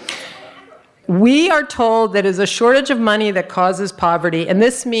 We are told that it's a shortage of money that causes poverty, and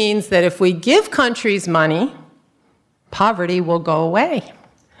this means that if we give countries money, poverty will go away.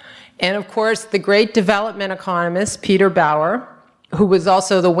 And of course, the great development economist, Peter Bauer, who was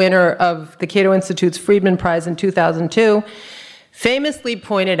also the winner of the Cato Institute's Friedman Prize in 2002, famously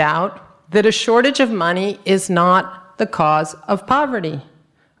pointed out that a shortage of money is not the cause of poverty.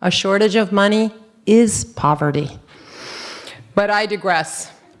 A shortage of money is poverty. But I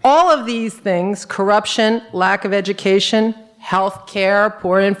digress. All of these things, corruption, lack of education, health care,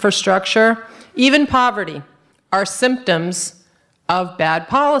 poor infrastructure, even poverty, are symptoms of bad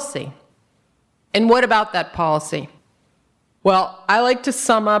policy. And what about that policy? Well, I like to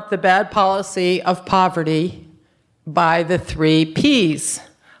sum up the bad policy of poverty by the 3 Ps: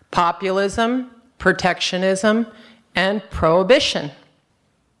 populism, protectionism, and prohibition.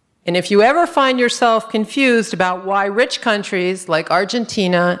 And if you ever find yourself confused about why rich countries like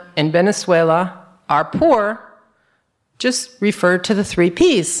Argentina and Venezuela are poor, just refer to the 3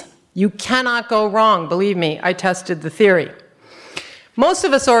 Ps. You cannot go wrong, believe me, I tested the theory. Most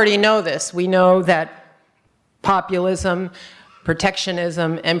of us already know this. We know that populism,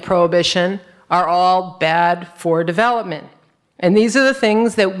 protectionism, and prohibition are all bad for development. And these are the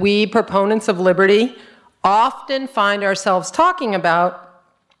things that we proponents of liberty often find ourselves talking about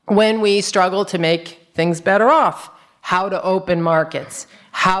when we struggle to make things better off. How to open markets,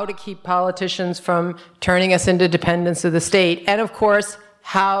 how to keep politicians from turning us into dependents of the state, and of course,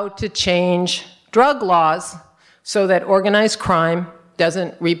 how to change drug laws so that organized crime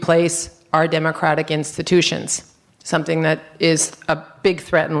doesn't replace our democratic institutions, something that is a big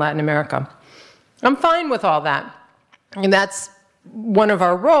threat in Latin America. I'm fine with all that, and that's one of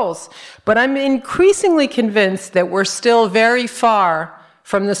our roles. But I'm increasingly convinced that we're still very far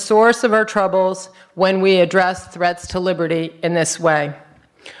from the source of our troubles when we address threats to liberty in this way.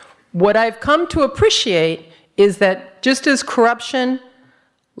 What I've come to appreciate is that just as corruption,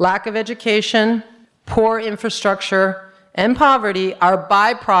 lack of education, poor infrastructure, and poverty are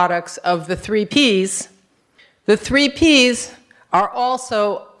byproducts of the 3 Ps, the 3 Ps are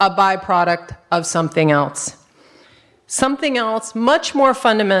also a byproduct of something else. Something else much more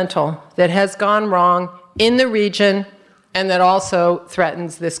fundamental that has gone wrong in the region and that also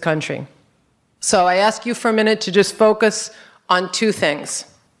threatens this country. So I ask you for a minute to just focus on 2 things.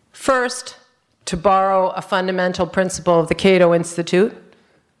 First, to borrow a fundamental principle of the Cato Institute,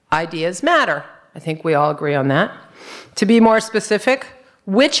 ideas matter. I think we all agree on that. To be more specific,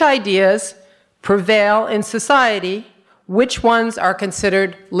 which ideas prevail in society, which ones are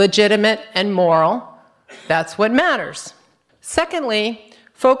considered legitimate and moral, that's what matters. Secondly,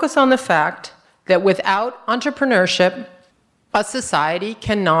 focus on the fact that without entrepreneurship, a society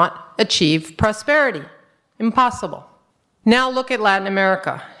cannot achieve prosperity. Impossible. Now look at Latin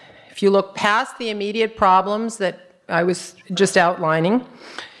America. If you look past the immediate problems that I was just outlining,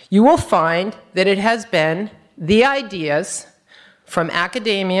 you will find that it has been the ideas from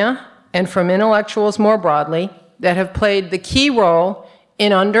academia and from intellectuals more broadly that have played the key role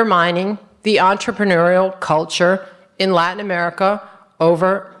in undermining the entrepreneurial culture in Latin America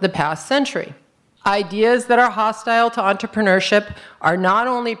over the past century. Ideas that are hostile to entrepreneurship are not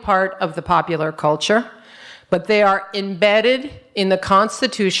only part of the popular culture, but they are embedded in the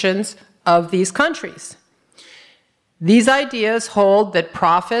constitutions of these countries. These ideas hold that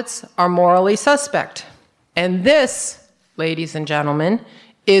profits are morally suspect. And this, ladies and gentlemen,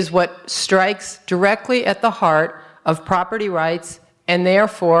 is what strikes directly at the heart of property rights and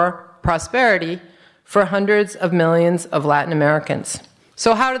therefore prosperity for hundreds of millions of Latin Americans.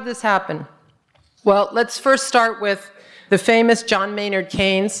 So how did this happen? Well, let's first start with the famous John Maynard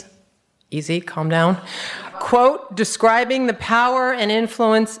Keynes, easy, calm down, quote describing the power and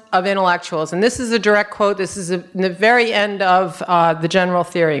influence of intellectuals. And this is a direct quote. This is in the very end of the general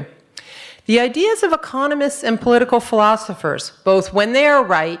theory. The ideas of economists and political philosophers, both when they are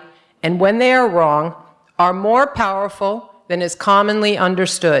right and when they are wrong, are more powerful than is commonly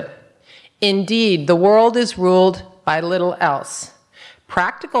understood. Indeed, the world is ruled by little else.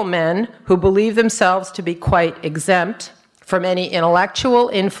 Practical men who believe themselves to be quite exempt from any intellectual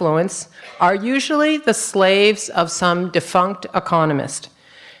influence are usually the slaves of some defunct economist.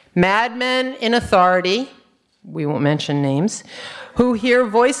 Madmen in authority, we won't mention names, who hear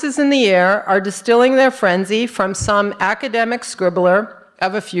voices in the air are distilling their frenzy from some academic scribbler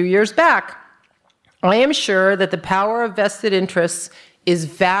of a few years back. I am sure that the power of vested interests is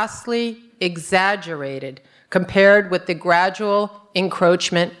vastly exaggerated compared with the gradual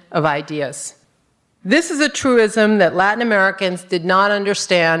encroachment of ideas. This is a truism that Latin Americans did not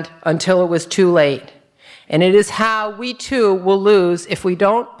understand until it was too late. And it is how we too will lose if we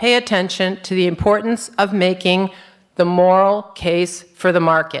don't pay attention to the importance of making the moral case for the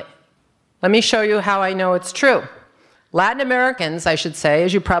market. Let me show you how I know it's true. Latin Americans, I should say,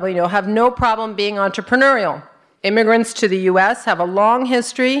 as you probably know, have no problem being entrepreneurial. Immigrants to the US have a long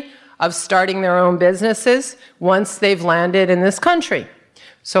history of starting their own businesses once they've landed in this country.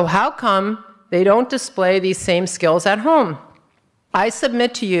 So how come they don't display these same skills at home? I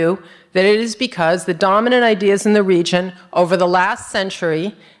submit to you that it is because the dominant ideas in the region over the last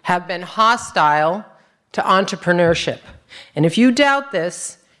century have been hostile to entrepreneurship. And if you doubt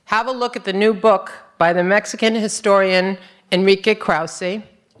this, have a look at the new book by the Mexican historian Enrique Krause,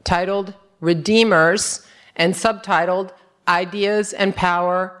 titled Redeemers and subtitled Ideas and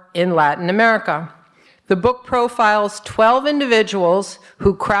Power in Latin America. The book profiles 12 individuals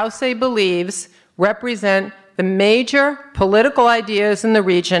who Krause believes represent the major political ideas in the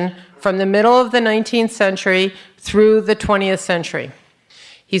region from the middle of the 19th century through the 20th century.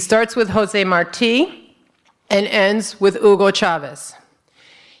 He starts with José Martí and ends with Hugo Chavez.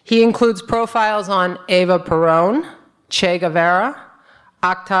 He includes profiles on Eva Perón, Che Guevara,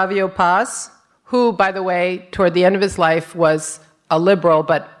 Octavio Paz, who, by the way, toward the end of his life was a liberal,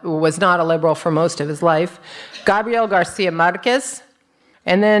 but was not a liberal for most of his life, Gabriel Garcia Marquez,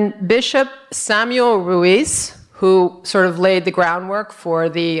 and then Bishop Samuel Ruiz, who sort of laid the groundwork for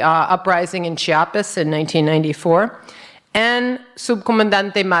the uprising in Chiapas in 1994, and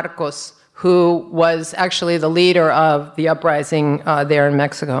Subcomandante Marcos, who was actually the leader of the uprising there in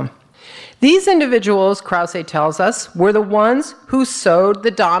Mexico. These individuals, Krause tells us, were the ones who sowed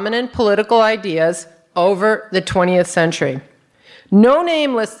the dominant political ideas over the 20th century. No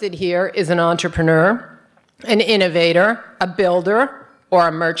name listed here is an entrepreneur, an innovator, a builder, or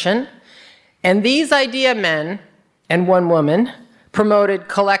a merchant. And these idea men, and one woman, promoted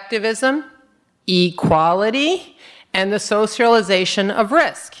collectivism, equality, and the socialization of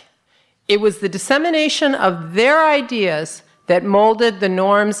risk. It was the dissemination of their ideas that molded the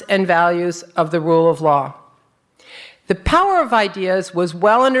norms and values of the rule of law. The power of ideas was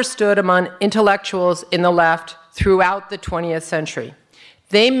well understood among intellectuals in the left throughout the 20th century.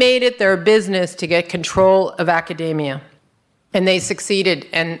 They made it their business to get control of academia, and they succeeded.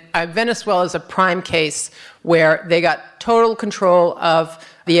 And Venezuela is a prime case where they got total control of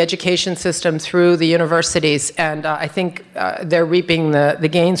the education system through the universities, and I think they're reaping the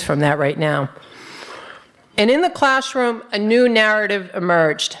gains from that right now. And in the classroom, a new narrative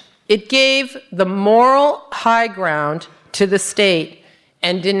emerged. It gave the moral high ground to the state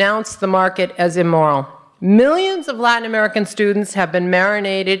and denounced the market as immoral. Millions of Latin American students have been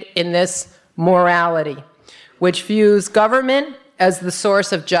marinated in this morality, which views government as the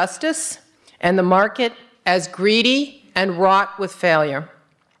source of justice and the market as greedy and wrought with failure.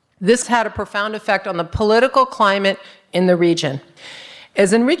 This had a profound effect on the political climate in the region.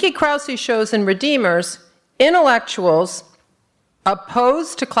 As Enrique Krause shows in Redeemers, intellectuals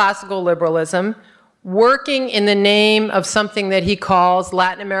opposed to classical liberalism, working in the name of something that he calls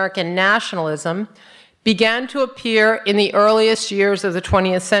Latin American nationalism, began to appear in the earliest years of the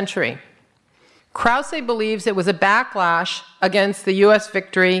 20th century. Krause believes it was a backlash against the US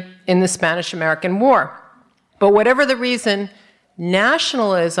victory in the Spanish-American War. But whatever the reason,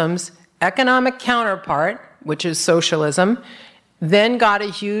 nationalism's economic counterpart, which is socialism, then got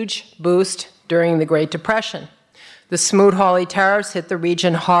a huge boost during the Great Depression. The Smoot-Hawley tariffs hit the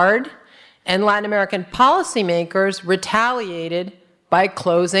region hard, and Latin American policymakers retaliated by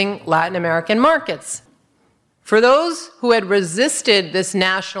closing Latin American markets. For those who had resisted this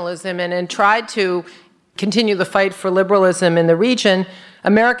nationalism and tried to continue the fight for liberalism in the region,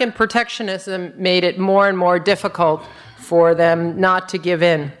 American protectionism made it more and more difficult for them not to give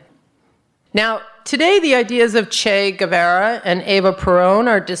in. Now, today the ideas of Che Guevara and Eva Perón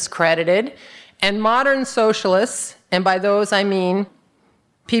are discredited, and modern socialists, and by those I mean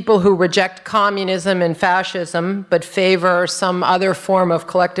people who reject communism and fascism but favor some other form of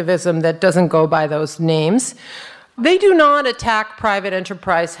collectivism that doesn't go by those names, they do not attack private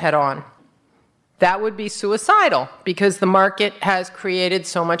enterprise head-on. That would be suicidal because the market has created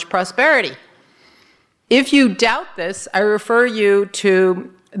so much prosperity. If you doubt this, I refer you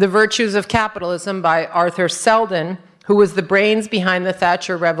to The Virtues of Capitalism by Arthur Selden, who was the brains behind the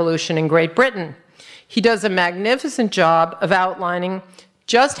Thatcher Revolution in Great Britain. He does a magnificent job of outlining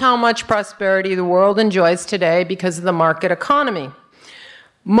just how much prosperity the world enjoys today because of the market economy.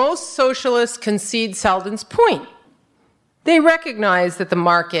 Most socialists concede Selden's point. They recognize that the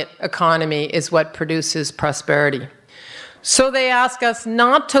market economy is what produces prosperity. So they ask us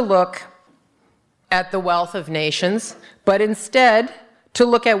not to look at the wealth of nations, but instead to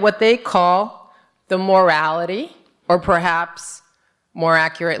look at what they call the morality, or perhaps more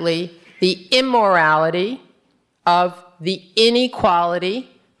accurately, the immorality of the inequality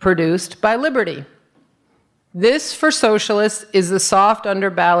produced by liberty. This, for socialists, is the soft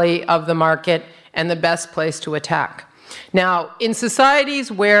underbelly of the market and the best place to attack. Now, in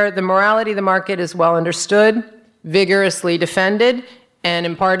societies where the morality of the market is well understood, vigorously defended, and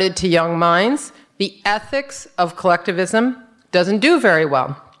imparted to young minds, the ethics of collectivism doesn't do very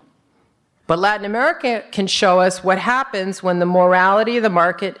well. But Latin America can show us what happens when the morality of the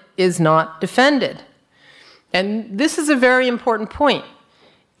market is not defended. And this is a very important point.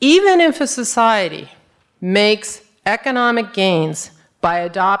 Even if a society makes economic gains by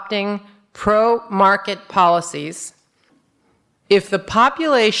adopting pro-market policies, if the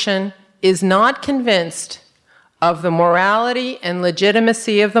population is not convinced of the morality and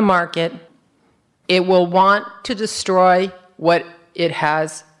legitimacy of the market, it will want to destroy what it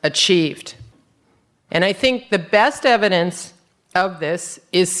has achieved. And I think the best evidence of this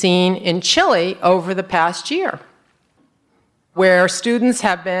is seen in Chile over the past year, where students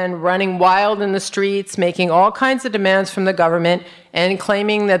have been running wild in the streets, making all kinds of demands from the government, and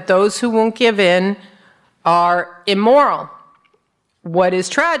claiming that those who won't give in are immoral. What is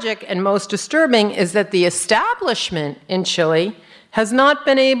tragic and most disturbing is that the establishment in Chile has not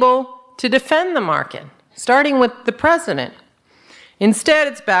been able to defend the market, starting with the president. Instead,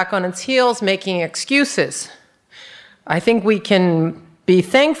 it's back on its heels, making excuses. I think we can be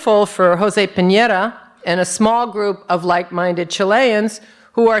thankful for Jose Piñera and a small group of like-minded Chileans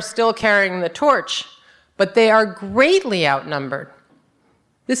who are still carrying the torch, but they are greatly outnumbered.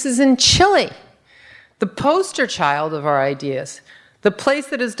 This is in Chile, the poster child of our ideas, the place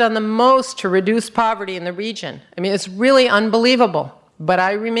that has done the most to reduce poverty in the region. I mean, it's really unbelievable. But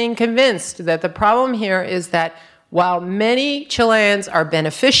I remain convinced that the problem here is that while many Chileans are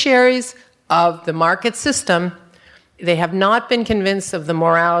beneficiaries of the market system, they have not been convinced of the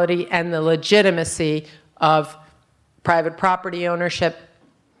morality and the legitimacy of private property ownership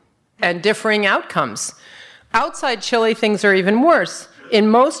and differing outcomes. Outside Chile, things are even worse. In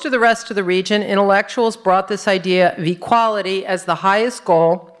most of the rest of the region, intellectuals brought this idea of equality as the highest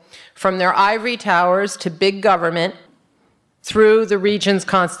goal, from their ivory towers to big government, through the region's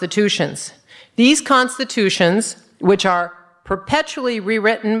constitutions. These constitutions, which are perpetually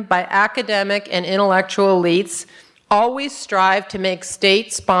rewritten by academic and intellectual elites, always strive to make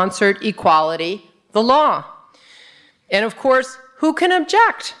state-sponsored equality the law. And of course, who can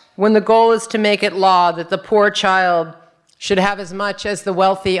object when the goal is to make it law that the poor child should have as much as the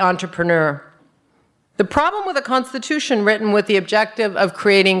wealthy entrepreneur? The problem with a constitution written with the objective of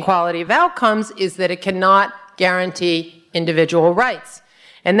creating equality of outcomes is that it cannot guarantee individual rights.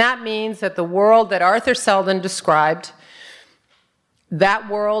 And that means that the world that Arthur Selden described, that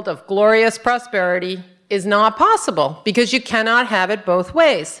world of glorious prosperity, is not possible because you cannot have it both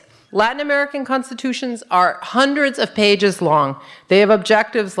ways. Latin American constitutions are hundreds of pages long. They have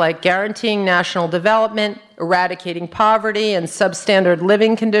objectives like guaranteeing national development, eradicating poverty and substandard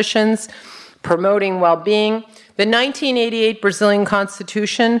living conditions, promoting well-being. The 1988 Brazilian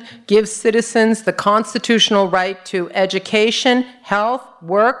Constitution gives citizens the constitutional right to education, health,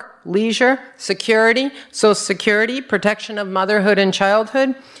 work, leisure, security, social security, protection of motherhood and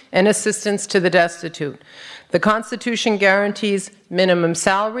childhood, and assistance to the destitute. The Constitution guarantees minimum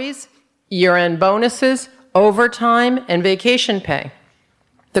salaries, year-end bonuses, overtime, and vacation pay.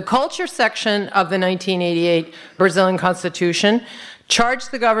 The culture section of the 1988 Brazilian Constitution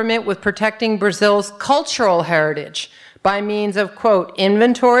charged the government with protecting Brazil's cultural heritage by means of, quote,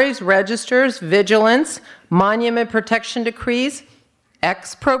 inventories, registers, vigilance, monument protection decrees,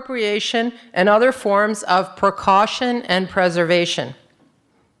 expropriation, and other forms of precaution and preservation.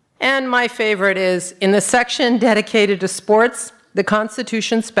 And my favorite is, in the section dedicated to sports, the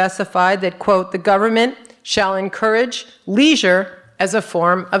Constitution specified that, quote, the government shall encourage leisure as a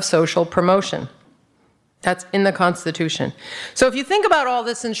form of social promotion. That's in the Constitution. So if you think about all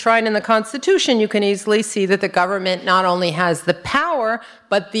this enshrined in the Constitution, you can easily see that the government not only has the power,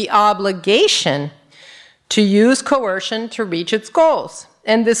 but the obligation to use coercion to reach its goals.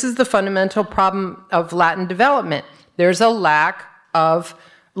 And this is the fundamental problem of Latin development. There's a lack of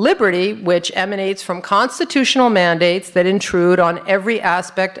liberty which emanates from constitutional mandates that intrude on every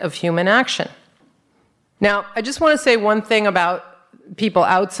aspect of human action. Now, I just want to say one thing about people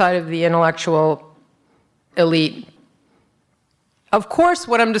outside of the intellectual elite. Of course,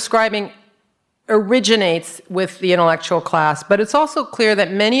 what I'm describing originates with the intellectual class, but it's also clear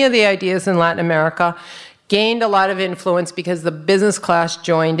that many of the ideas in Latin America gained a lot of influence because the business class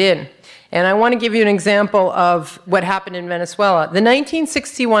joined in. And I want to give you an example of what happened in Venezuela. The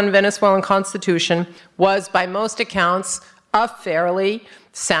 1961 Venezuelan Constitution was, by most accounts, a fairly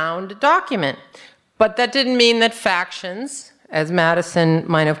sound document. But that didn't mean that factions, as Madison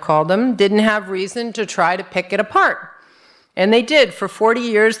might have called them, didn't have reason to try to pick it apart. And they did. For 40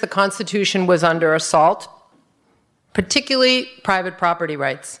 years, the Constitution was under assault, particularly private property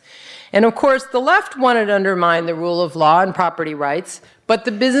rights. And of course, the left wanted to undermine the rule of law and property rights, but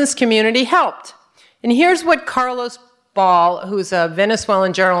the business community helped. And here's what Carlos Ball, who's a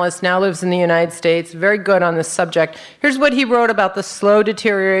Venezuelan journalist, now lives in the United States, very good on this subject. Here's what he wrote about the slow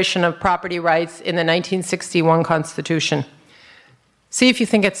deterioration of property rights in the 1961 Constitution. See if you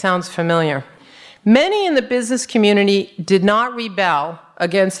think it sounds familiar. Many in the business community did not rebel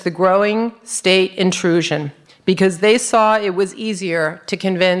against the growing state intrusion because they saw it was easier to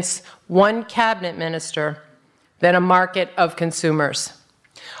convince one cabinet minister than a market of consumers.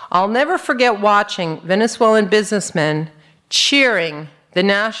 I'll never forget watching Venezuelan businessmen cheering the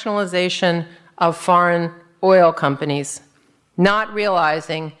nationalization of foreign oil companies, not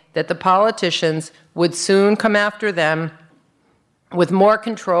realizing that the politicians would soon come after them with more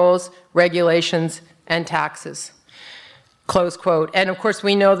controls, regulations, and taxes. Close quote. And of course,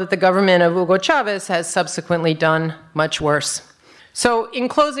 we know that the government of Hugo Chavez has subsequently done much worse. So in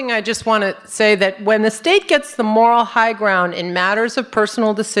closing, I just want to say that when the state gets the moral high ground in matters of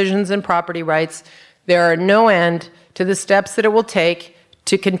personal decisions and property rights, there are no end to the steps that it will take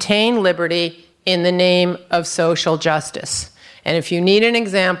to contain liberty in the name of social justice. And if you need an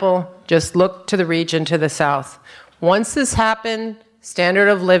example, just look to the region to the south. Once this happened, standard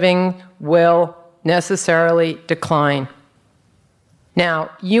of living will necessarily decline.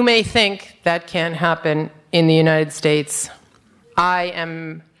 Now, you may think that can't happen in the United States. I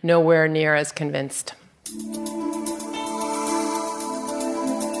am nowhere near as convinced.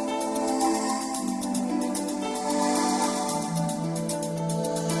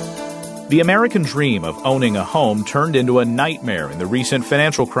 The American dream of owning a home turned into a nightmare in the recent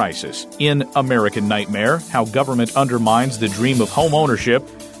financial crisis. In American Nightmare, How Government Undermines the Dream of Home Ownership,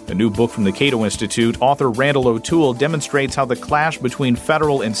 a new book from the Cato Institute, author Randall O'Toole demonstrates how the clash between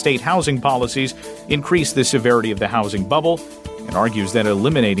federal and state housing policies increased the severity of the housing bubble and argues that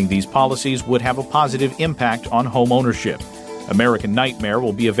eliminating these policies would have a positive impact on home ownership. American Nightmare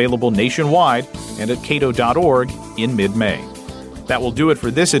will be available nationwide and at cato.org in mid-May. That will do it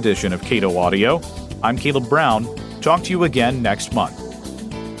for this edition of Cato Audio. I'm Caleb Brown. Talk to you again next month.